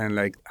some extent.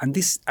 And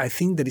this, I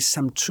think there is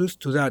some truth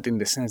to that in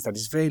the sense that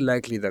it's very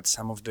likely that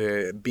some of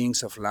the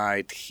beings of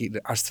light,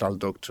 the astral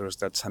doctors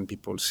that some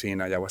people see in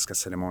ayahuasca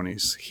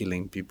ceremonies,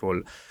 healing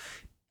people,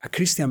 a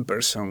Christian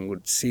person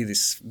would see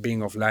this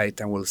being of light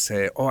and will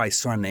say, "Oh, I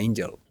saw an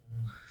angel."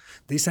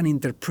 There's an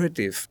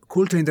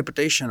cultural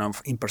interpretation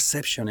of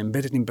imperception,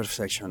 embedded in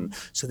perception.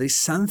 So there's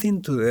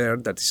something to there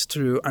that is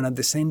true, and at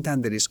the same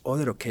time, there is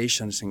other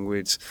occasions in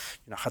which,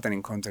 I had an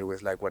encounter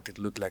with like what it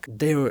looked like.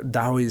 The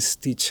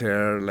Taoist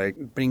teacher, like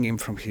bringing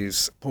from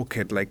his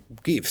pocket like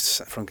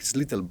gifts from his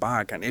little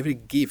bag, and every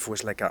gift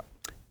was like a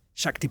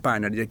Shaktipa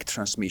energetic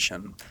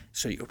transmission.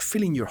 So you're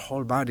feeling your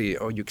whole body,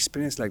 or you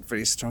experience like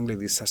very strongly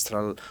these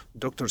astral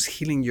doctors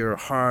healing your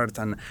heart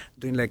and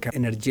doing like an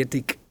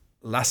energetic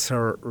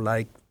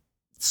laser-like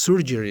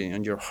surgery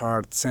on your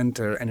heart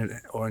center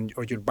or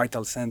your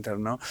vital center,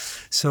 no?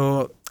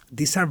 So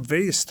these are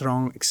very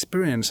strong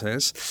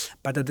experiences,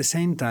 but at the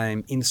same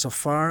time,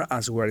 insofar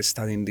as we're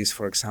studying this,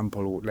 for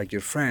example, like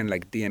your friend,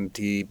 like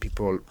DMT,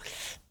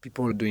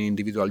 people doing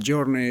individual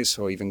journeys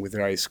or even with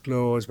their eyes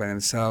closed by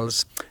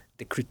themselves,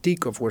 the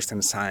critique of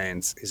Western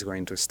science is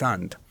going to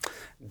stand.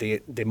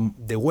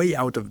 The way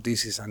out of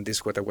this is, and this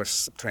is what I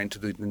was trying to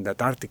do in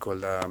that article,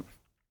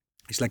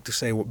 it's like to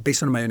say,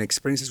 based on my own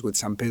experiences with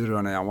San Pedro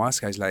and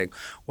ayahuasca, it's like,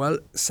 well,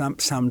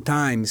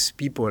 sometimes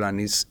people,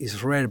 and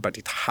it's rare, but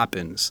it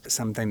happens.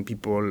 Sometimes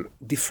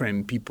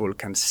different people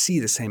can see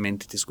the same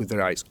entities with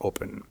their eyes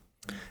open.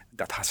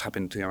 That has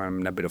happened to them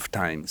a number of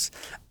times.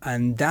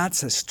 And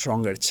that's a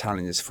stronger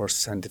challenge for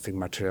scientific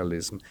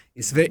materialism.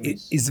 It's very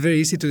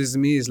easy to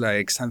dismiss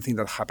like something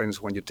that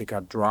happens when you take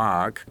a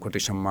drug,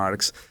 quotation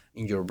marks,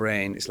 in your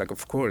brain. It's like,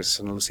 of course,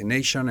 an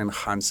hallucination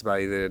enhanced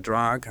by the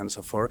drug and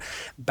so forth.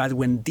 But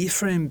when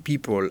different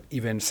people,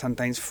 even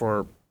sometimes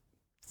for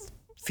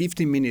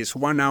 15 minutes,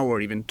 1 hour,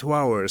 even 2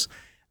 hours,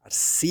 are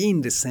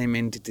seeing the same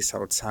entities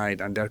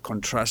outside and they're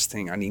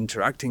contrasting and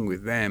interacting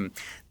with them,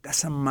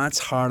 that's a much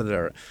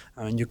harder.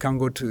 And you can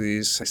go to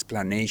this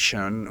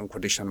explanation,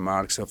 quotation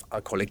marks, of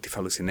a collective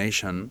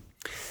hallucination.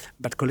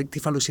 But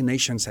collective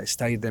hallucinations, I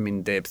studied them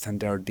in depth, and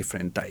they are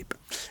different type.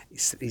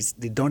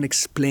 They don't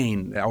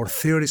explain our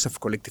theories of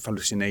collective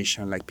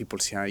hallucination, like people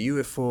see a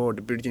UFO,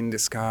 the Virgin in the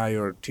sky,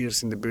 or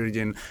tears in the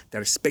Virgin.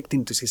 They're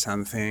expecting to see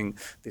something.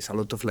 There's a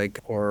lot of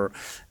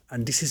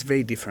and this is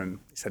very different.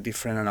 It's a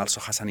different and also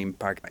has an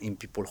impact in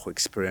people who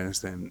experience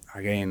them.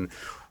 Again,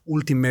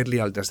 ultimately,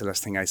 that's the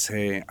last thing I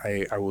say.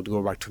 I would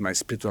go back to my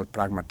spiritual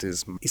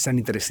pragmatism. It's an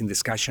interesting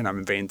discussion.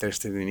 I'm very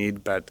interested in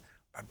it, but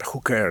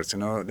who cares? The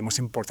most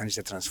important is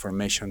the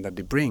transformation that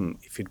they bring.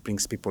 If it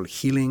brings people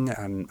healing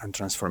and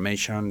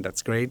transformation,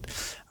 that's great.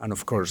 And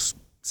of course,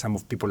 some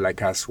of people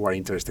like us who are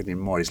interested in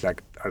more is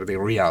like, are they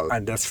real?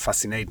 And that's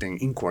fascinating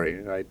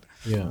inquiry, right?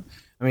 Yeah.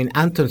 I mean,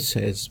 Anton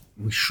says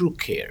we should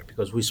care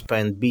because we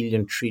spend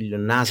billion,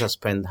 trillion, NASA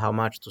spend how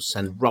much to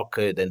send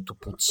rocket and to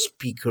put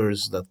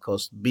speakers that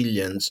cost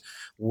billions,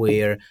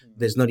 where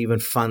there's not even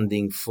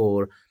funding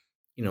for,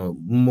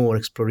 more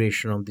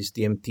exploration of these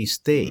DMT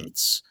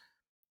states.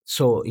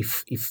 So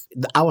if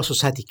our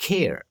society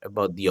care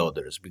about the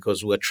others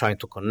because we're trying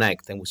to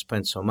connect and we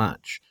spend so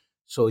much.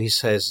 So he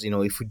says,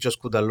 if we just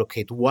could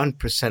allocate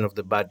 1% of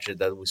the budget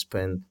that we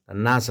spend,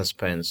 and NASA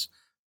spends,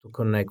 to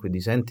connect with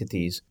these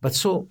entities. But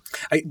so...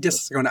 I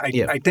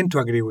tend to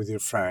agree with your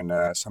friend.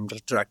 So I'm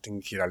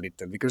retracting here a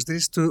little because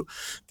there's the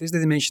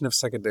dimension of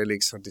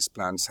psychedelics or these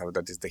plants,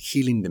 that is the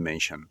healing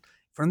dimension.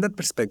 From that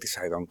perspective,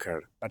 I don't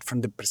care. But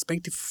from the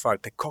perspective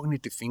of the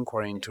cognitive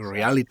inquiry into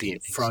reality,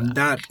 from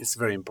that, it's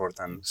very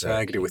important. Exactly. So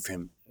I agree with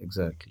him.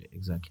 Exactly.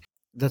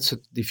 That's a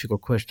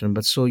difficult question.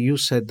 But so you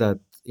said that,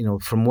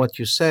 from what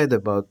you said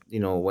about,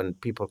 when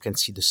people can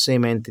see the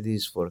same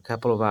entities for a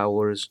couple of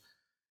hours,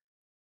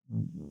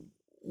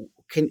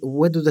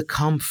 where do they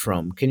come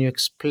from? Can you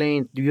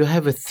explain? Do you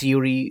have a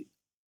theory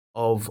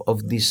of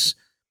this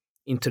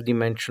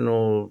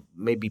interdimensional,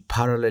 maybe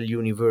parallel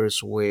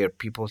universe where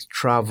people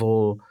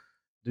travel?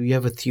 Do you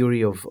have a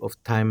theory of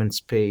time and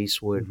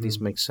space where this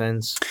makes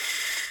sense?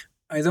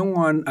 I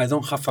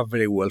don't have a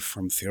very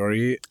well-formed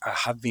theory. I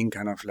have been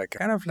kind of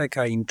like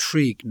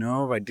intrigued,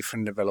 by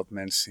different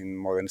developments in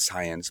modern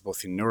science,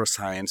 both in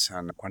neuroscience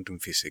and quantum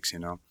physics.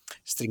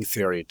 String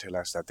theory tells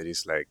us that there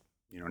is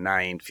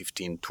 9,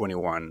 15,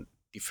 21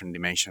 different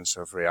dimensions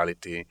of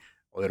reality.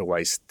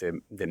 Otherwise,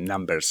 the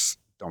numbers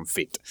don't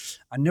fit.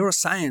 And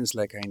neuroscience,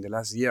 in the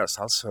last years,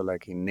 also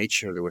in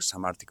Nature, there were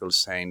some articles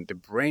saying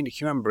the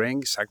human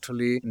brain is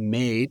actually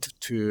made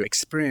to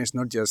experience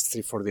not just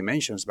 3, 4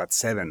 dimensions, but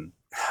 7.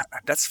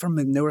 That's from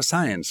the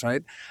neuroscience,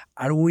 right?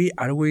 Are we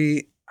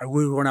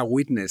going to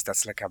witness,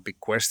 that's a big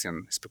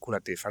question,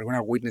 speculative, are we going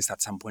to witness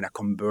at some point a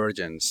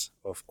convergence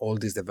of all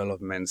these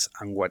developments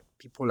and what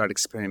people are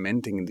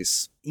experimenting in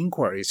these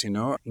inquiries, in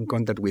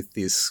contact with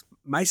this?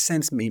 My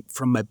sense,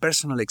 from my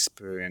personal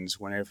experience,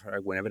 whenever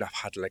I've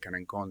had an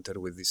encounter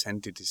with these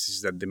entities,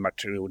 is that the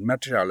material would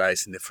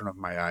materialize in the front of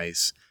my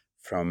eyes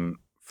from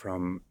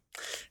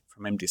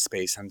empty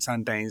space. And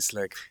sometimes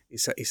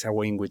it's a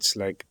way in which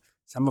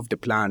some of the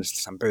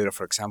plants, San Pedro,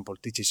 for example,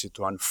 teaches you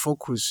to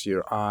unfocus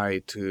your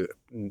eye, to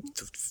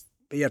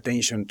pay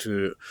attention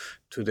to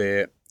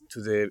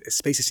the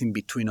spaces in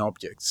between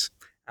objects.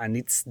 And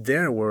it's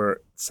there where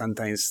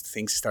sometimes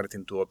things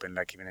starting to open,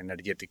 like even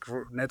energetic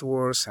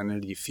networks,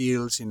 energy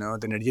fields, the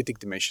energetic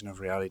dimension of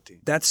reality.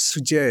 That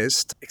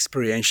suggests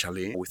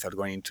experientially, without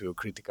going into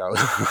critical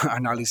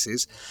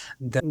analysis,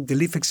 that the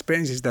lived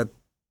experience is that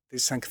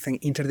there's something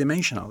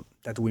interdimensional,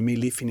 that we may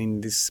live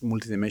in this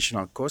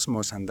multidimensional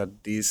cosmos, and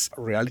that this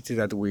reality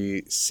that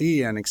we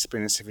see and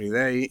experience every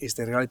day is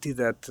the reality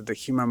that the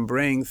human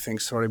brain,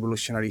 thanks to our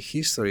evolutionary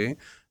history,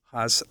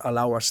 has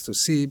allowed us to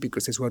see,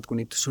 because it's what we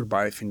need to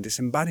survive in this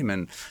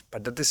embodiment.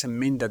 But that doesn't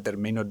mean that there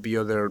may not be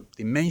other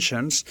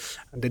dimensions.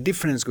 And the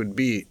difference would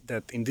be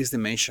that in these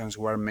dimensions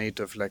we're made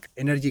of like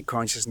energy,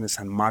 consciousness,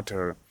 and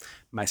matter.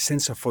 My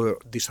sense of all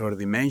these other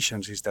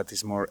dimensions is that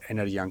it's more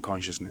energy and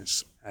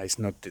consciousness. It's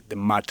not the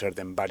matter,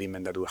 the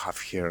embodiment that we have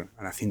here.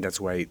 And I think that's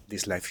why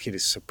this life here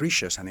is so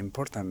precious and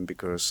important,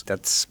 because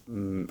that's,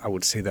 I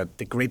would say that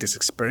the greatest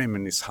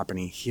experiment is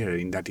happening here,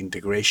 in that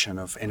integration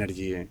of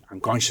energy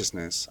and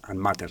consciousness and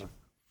matter.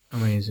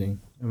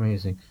 Amazing,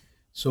 amazing.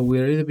 So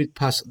we're a little bit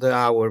past the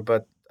hour,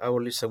 but our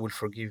listener will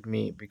forgive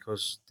me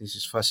because this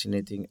is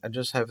fascinating. I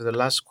just have the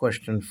last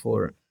question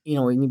for, in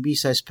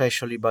Ibiza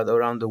especially, but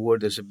around the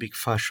world, there's a big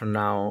fashion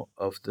now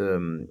of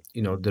the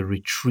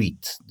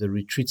retreat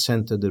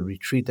center, the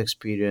retreat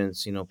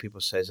experience.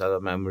 People say,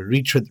 I'm a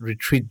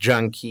retreat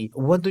junkie.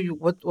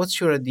 What's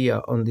your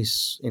idea on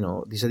this,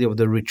 this idea of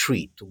the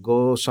retreat, to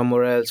go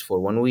somewhere else for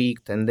 1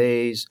 week, 10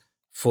 days,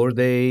 4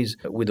 days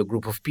with a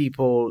group of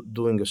people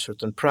doing a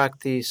certain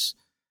practice?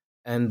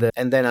 And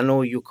then I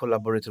know you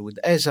collaborated with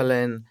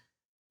Esalen.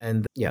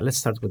 And let's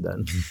start with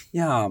that.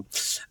 Yeah,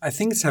 I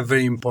think it's a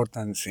very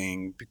important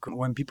thing, because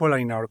when people are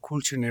in our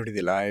culture in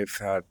everyday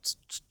life,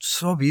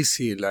 so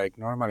busy like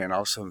normally, and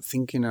also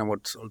thinking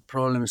about all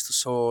problems to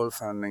solve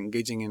and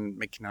engaging in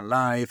making a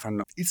life,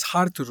 and it's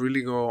hard to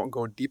really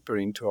go deeper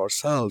into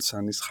ourselves,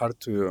 and it's hard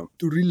to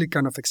really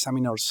kind of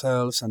examine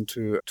ourselves and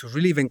to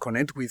really even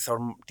connect with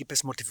our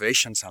deepest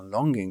motivations and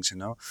longings,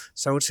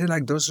 So I would say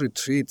like those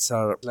retreats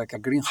are like a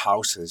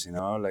greenhouses,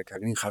 like a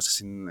greenhouses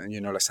in,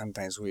 like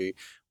sometimes we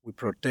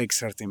protect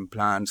certain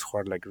plants who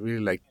are like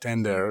really like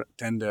tender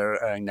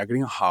in a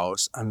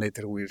greenhouse, and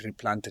later we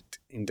replant it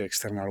in the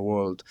external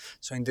world.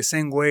 So in the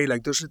same way,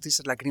 like those retreats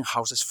are like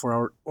greenhouses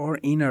for our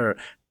inner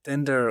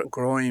tender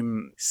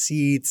growing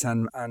seeds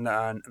and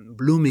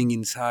blooming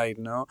inside,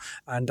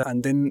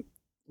 and then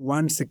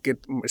once they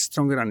get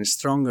stronger and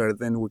stronger,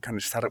 then we can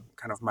start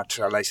kind of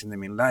materializing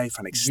them in life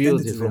and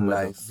extend it in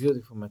life.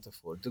 Beautiful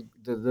metaphor.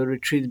 The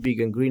retreat being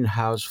a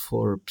greenhouse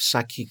for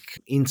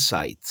psychic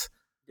insight.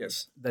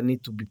 Yes. That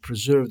need to be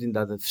preserved in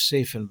that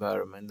safe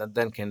environment that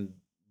then can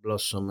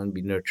blossom and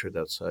be nurtured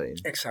outside.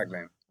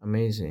 Exactly.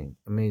 Amazing.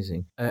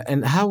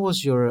 And how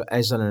was your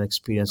Esalen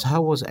experience?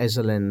 How was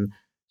Esalen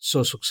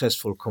so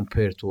successful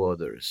compared to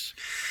others?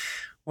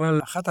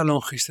 Well, I had a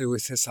long history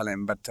with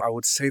Esalen, but I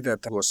would say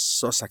that it was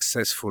so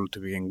successful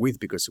to begin with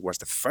because it was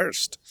the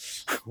first.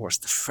 It was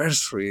the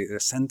first retreat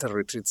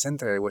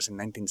center. It was in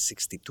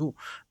 1962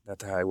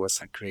 that I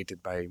was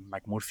created by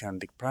Mike Murphy and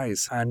Dick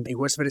Price. And it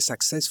was very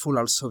successful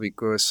also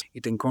because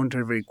it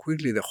encountered very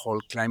quickly the whole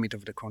climate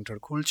of the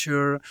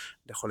counterculture,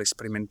 the whole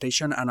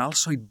experimentation, and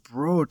also it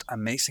brought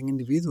amazing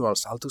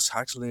individuals, Aldous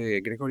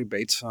Huxley, Gregory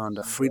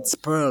Bateson, Fritz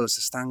Perls,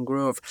 Stan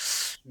Grove.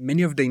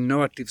 Many of the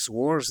innovative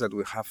works that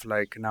we have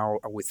like now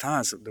with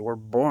us, they were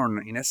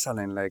born in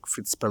Esalen, like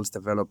Fritz Perls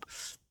developed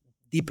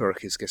deeper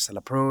his Gestalt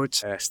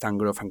approach, Stan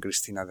Grove and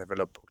Christina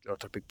developed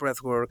holotropic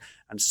breathwork,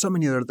 and so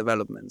many other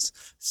developments.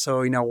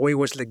 So in a way, it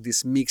was like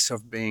this mix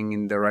of being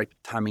in the right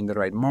time, in the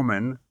right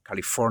moment,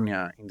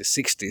 California in the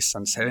 60s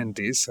and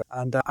 70s.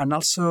 And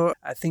also,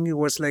 I think it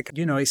was like,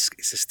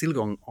 it's still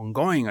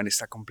ongoing, and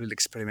it's a complete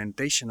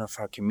experimentation of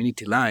a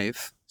community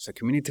life. It's a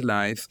community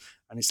life,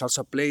 and it's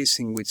also a place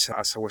in which,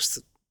 as I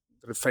was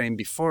referring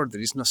before, there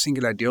is no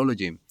single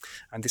ideology.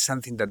 And it's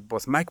something that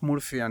both Mike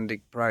Murphy and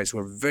Dick Price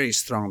were very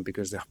strong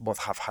because they both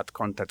have had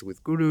contact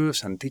with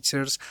gurus and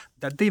teachers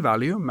that they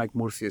value. Mike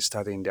Murphy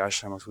studied in the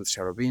ashrams with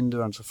Sri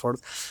Aurobindo and so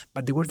forth.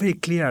 But they were very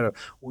clear,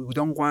 we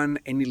don't want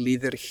any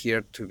leader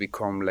here to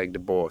become like the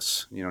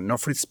boss. No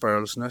Fritz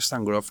Perls, no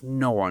Stan Grove,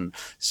 no one.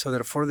 So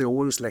therefore, they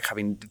always like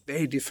having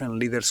very different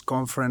leaders,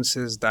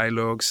 conferences,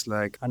 dialogues,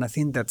 and I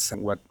think that's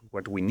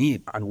what we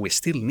need and we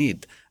still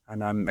need.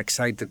 And I'm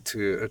excited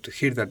to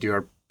hear that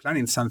you're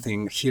planning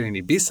something here in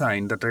Ibiza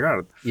in that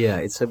regard. Yeah,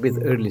 it's a bit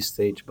early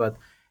stage, but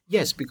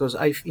yes, because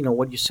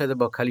what you said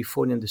about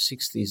California in the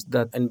 60s,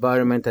 that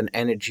environment and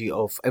energy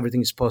of everything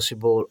is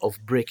possible, of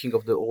breaking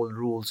of the old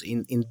rules,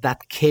 in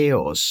that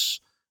chaos,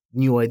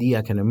 new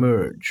idea can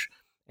emerge.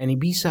 And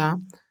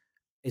Ibiza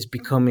is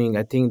becoming,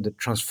 I think, the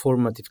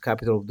transformative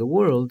capital of the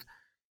world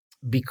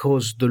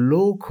because the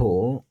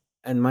local,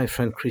 and my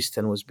friend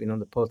Christian, who's been on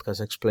the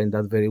podcast, explained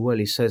that very well.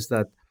 He says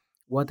that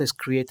what has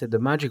created the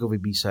magic of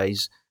Ibiza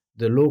is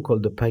the local,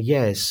 the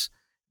payés,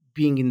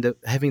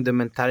 having the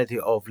mentality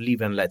of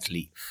live and let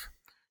live.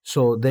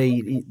 So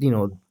they,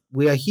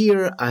 we are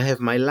here, I have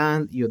my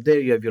land, you're there,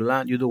 you have your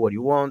land, you do what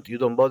you want, you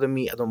don't bother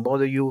me, I don't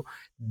bother you.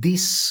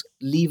 This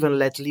live and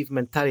let live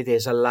mentality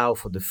has allowed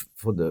for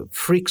the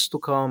freaks to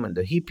come and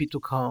the hippie to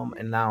come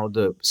and now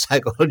the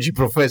psychology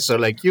professor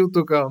like you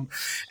to come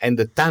and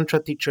the tantra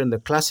teacher and the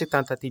classic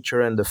tantra teacher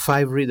and the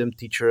 5 rhythm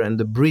teacher and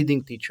the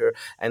breathing teacher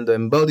and the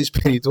embodied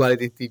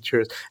spirituality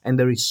teachers, and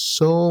there is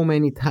so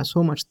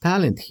much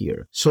talent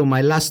here. So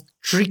my last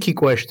tricky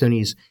question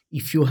is,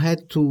 if you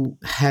had to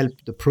help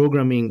the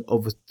programming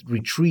of a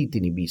retreat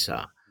in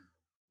Ibiza,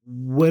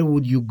 where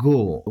would you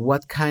go?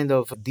 What kind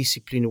of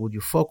discipline would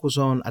you focus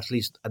on, at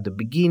least at the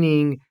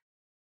beginning?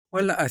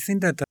 Well, I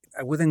think that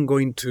I wouldn't go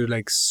into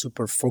like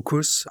super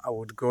focus. I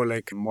would go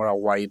like more a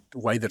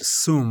wider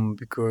zoom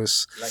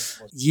because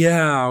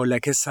or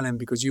like SLM,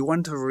 because you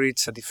want to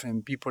reach a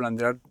different people and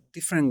there are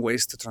different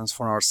ways to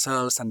transform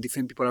ourselves and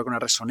different people are going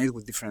to resonate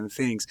with different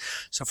things.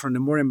 So from the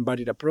more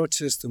embodied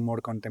approaches to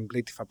more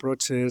contemplative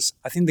approaches,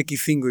 I think the key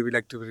thing would be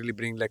like to really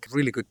bring like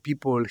really good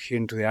people here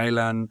into the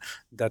island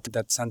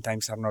that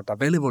sometimes are not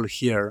available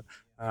here.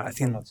 I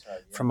think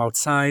from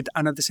outside,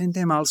 and at the same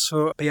time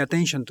also pay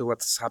attention to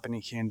what's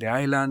happening here in the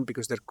island,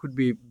 because there could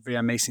be very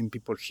amazing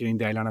people here in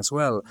the island as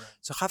well. Yeah.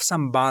 So have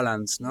some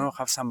balance,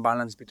 have some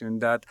balance between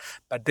that,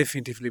 but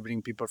definitely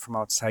bring people from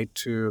outside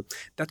too.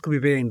 That could be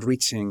very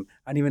enriching,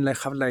 and even like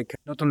have like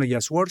not only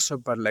just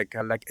workshop, but like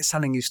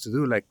SLN used to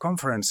do, like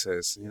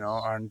conferences,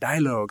 and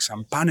dialogues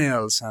and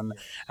panels,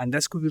 and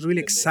that could be really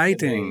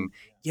exciting.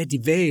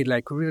 Debate,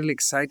 like really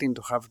exciting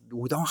to have.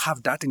 We don't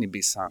have that in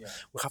Ibiza. Yeah.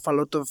 We have a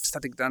lot of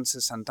static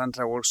dances and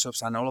tantra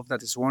workshops and all of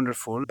that is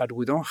wonderful, but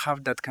we don't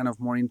have that kind of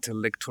more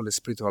intellectual,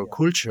 spiritual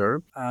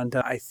culture. And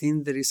I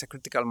think there is a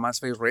critical mass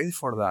very ready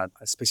for that,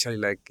 especially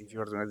like if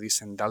you're doing this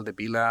in Dal de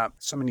Vila,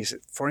 so many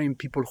foreign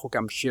people who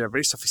come here are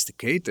very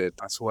sophisticated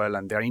as well,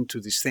 and they're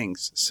into these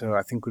things. So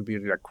I think would be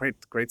a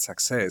great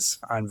success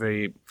and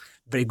very,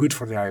 very good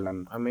for the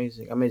island.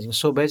 Amazing.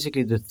 So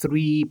basically the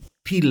 3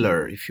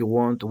 pillars, if you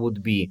want,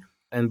 would be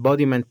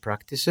embodiment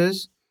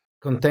practices,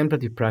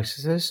 contemplative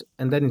practices,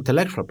 and then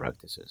intellectual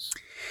practices.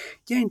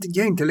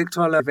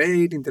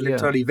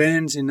 Intellectual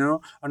events,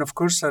 and of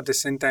course at the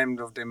same time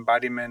of the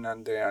embodiment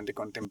and the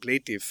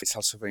contemplative, it's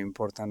also very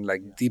important,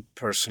 like deep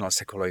personal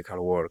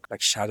psychological work, like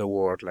shadow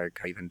work, like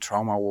even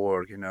trauma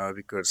work,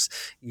 because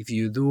if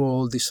you do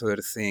all these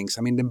other things,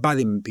 I mean, the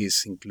embodiment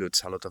piece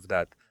includes a lot of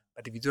that.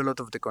 But if you do a lot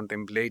of the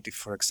contemplative,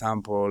 for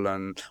example,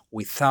 and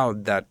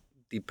without that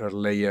deeper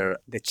layer,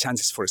 the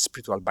chances for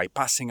spiritual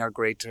bypassing are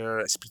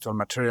greater, spiritual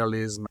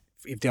materialism.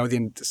 If the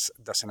audience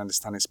doesn't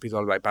understand,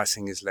 spiritual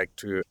bypassing is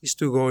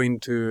to go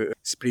into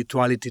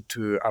spirituality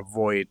to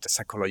avoid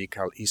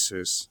psychological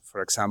issues.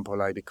 For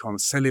example, I become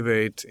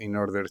celibate in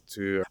order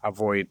to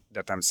avoid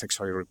that I'm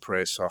sexually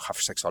repressed or have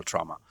sexual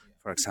trauma,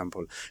 for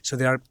example. So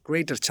there are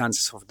greater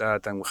chances of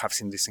that, and we have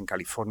seen this in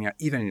California,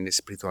 even in the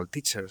spiritual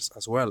teachers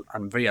as well,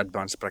 and very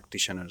advanced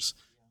practitioners.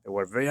 They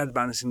were very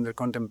advanced in their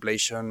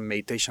contemplation,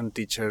 meditation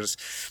teachers,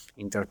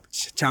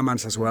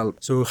 shamans as well.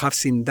 So we have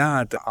seen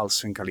that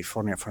also in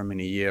California for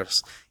many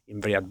years, in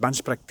very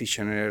advanced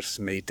practitioners,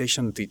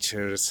 meditation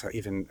teachers,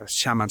 even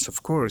shamans,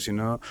 of course,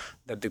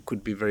 that they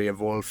could be very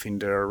evolved in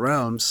their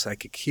realms,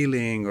 psychic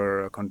healing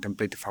or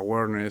contemplative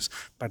awareness,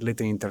 but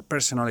later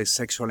interpersonally,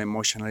 sexually,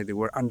 emotionally, they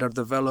were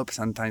underdeveloped,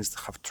 sometimes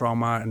have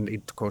trauma, and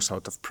it goes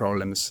out of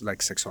problems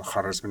like sexual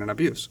harassment and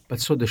abuse. But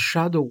so the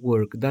shadow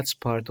work, that's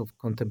part of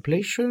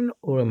contemplation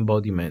or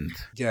embodiment?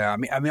 Yeah, I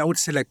mean, I would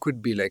say like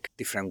could be like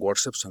different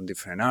workshops on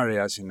different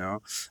areas,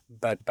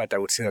 but I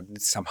would say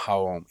that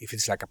somehow, if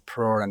it's like a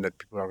program that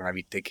people are going to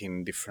be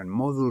taking different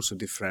modules or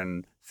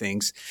different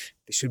things,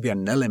 there should be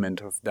an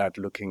element of that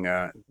looking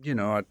at, at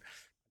the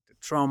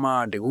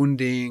trauma, the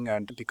wounding,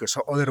 and because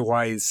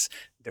otherwise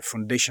the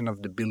foundation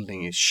of the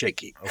building is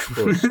shaky. Of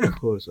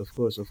course.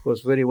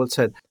 Very well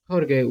said.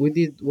 Jorge, we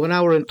did 1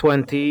 hour and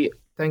 20.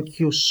 Thank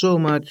you so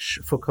much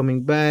for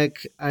coming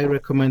back. I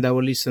recommend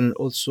our listeners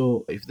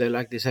also, if they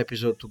like this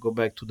episode, to go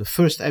back to the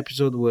first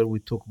episode where we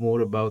talk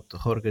more about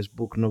Jorge's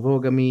book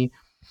Novogamy,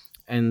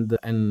 and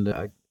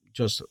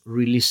just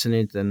re-listen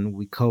it, and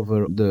we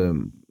cover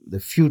the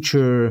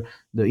future,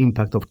 the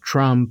impact of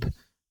Trump.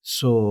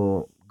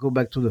 So go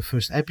back to the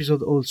first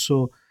episode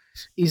also.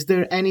 Is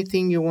there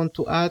anything you want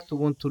to add? You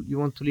want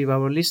to leave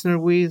our listener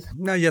with?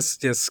 No,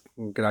 just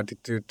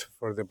gratitude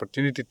for the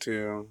opportunity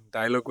to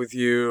dialogue with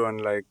you,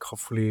 and like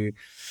hopefully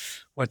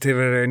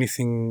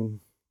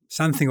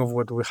something of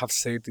what we have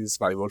said is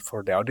valuable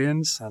for the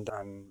audience, and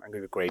I'm going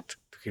to be great to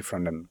hear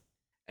from them.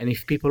 And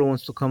if people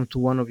want to come to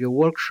one of your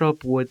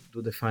workshops, where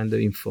do they find the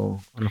info?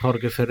 On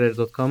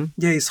jorgeferrer.com?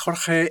 Yeah, it's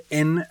Jorge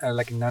N,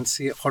 like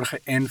Nancy,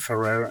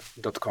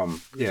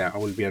 jorgenferrer.com. Yeah, I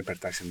will be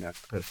advertising that.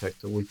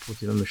 Perfect. We'll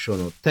put it on the show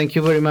note. Thank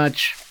you very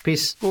much.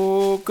 Peace.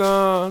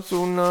 Koka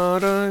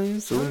sunarai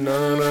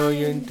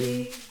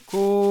sunarayente.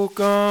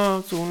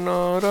 Koka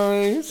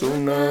sunarai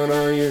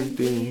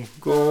sunarayente.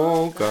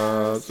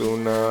 Koka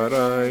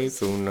sunarai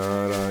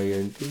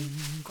sunarayente.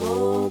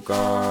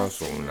 Koka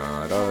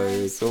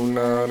sunarai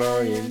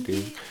sunarayente.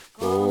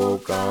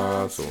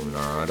 Koka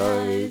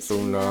sunarai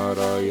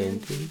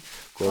sunarayente.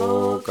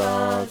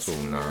 Koka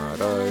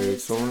Sunarayan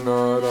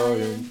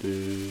Sunarayanti.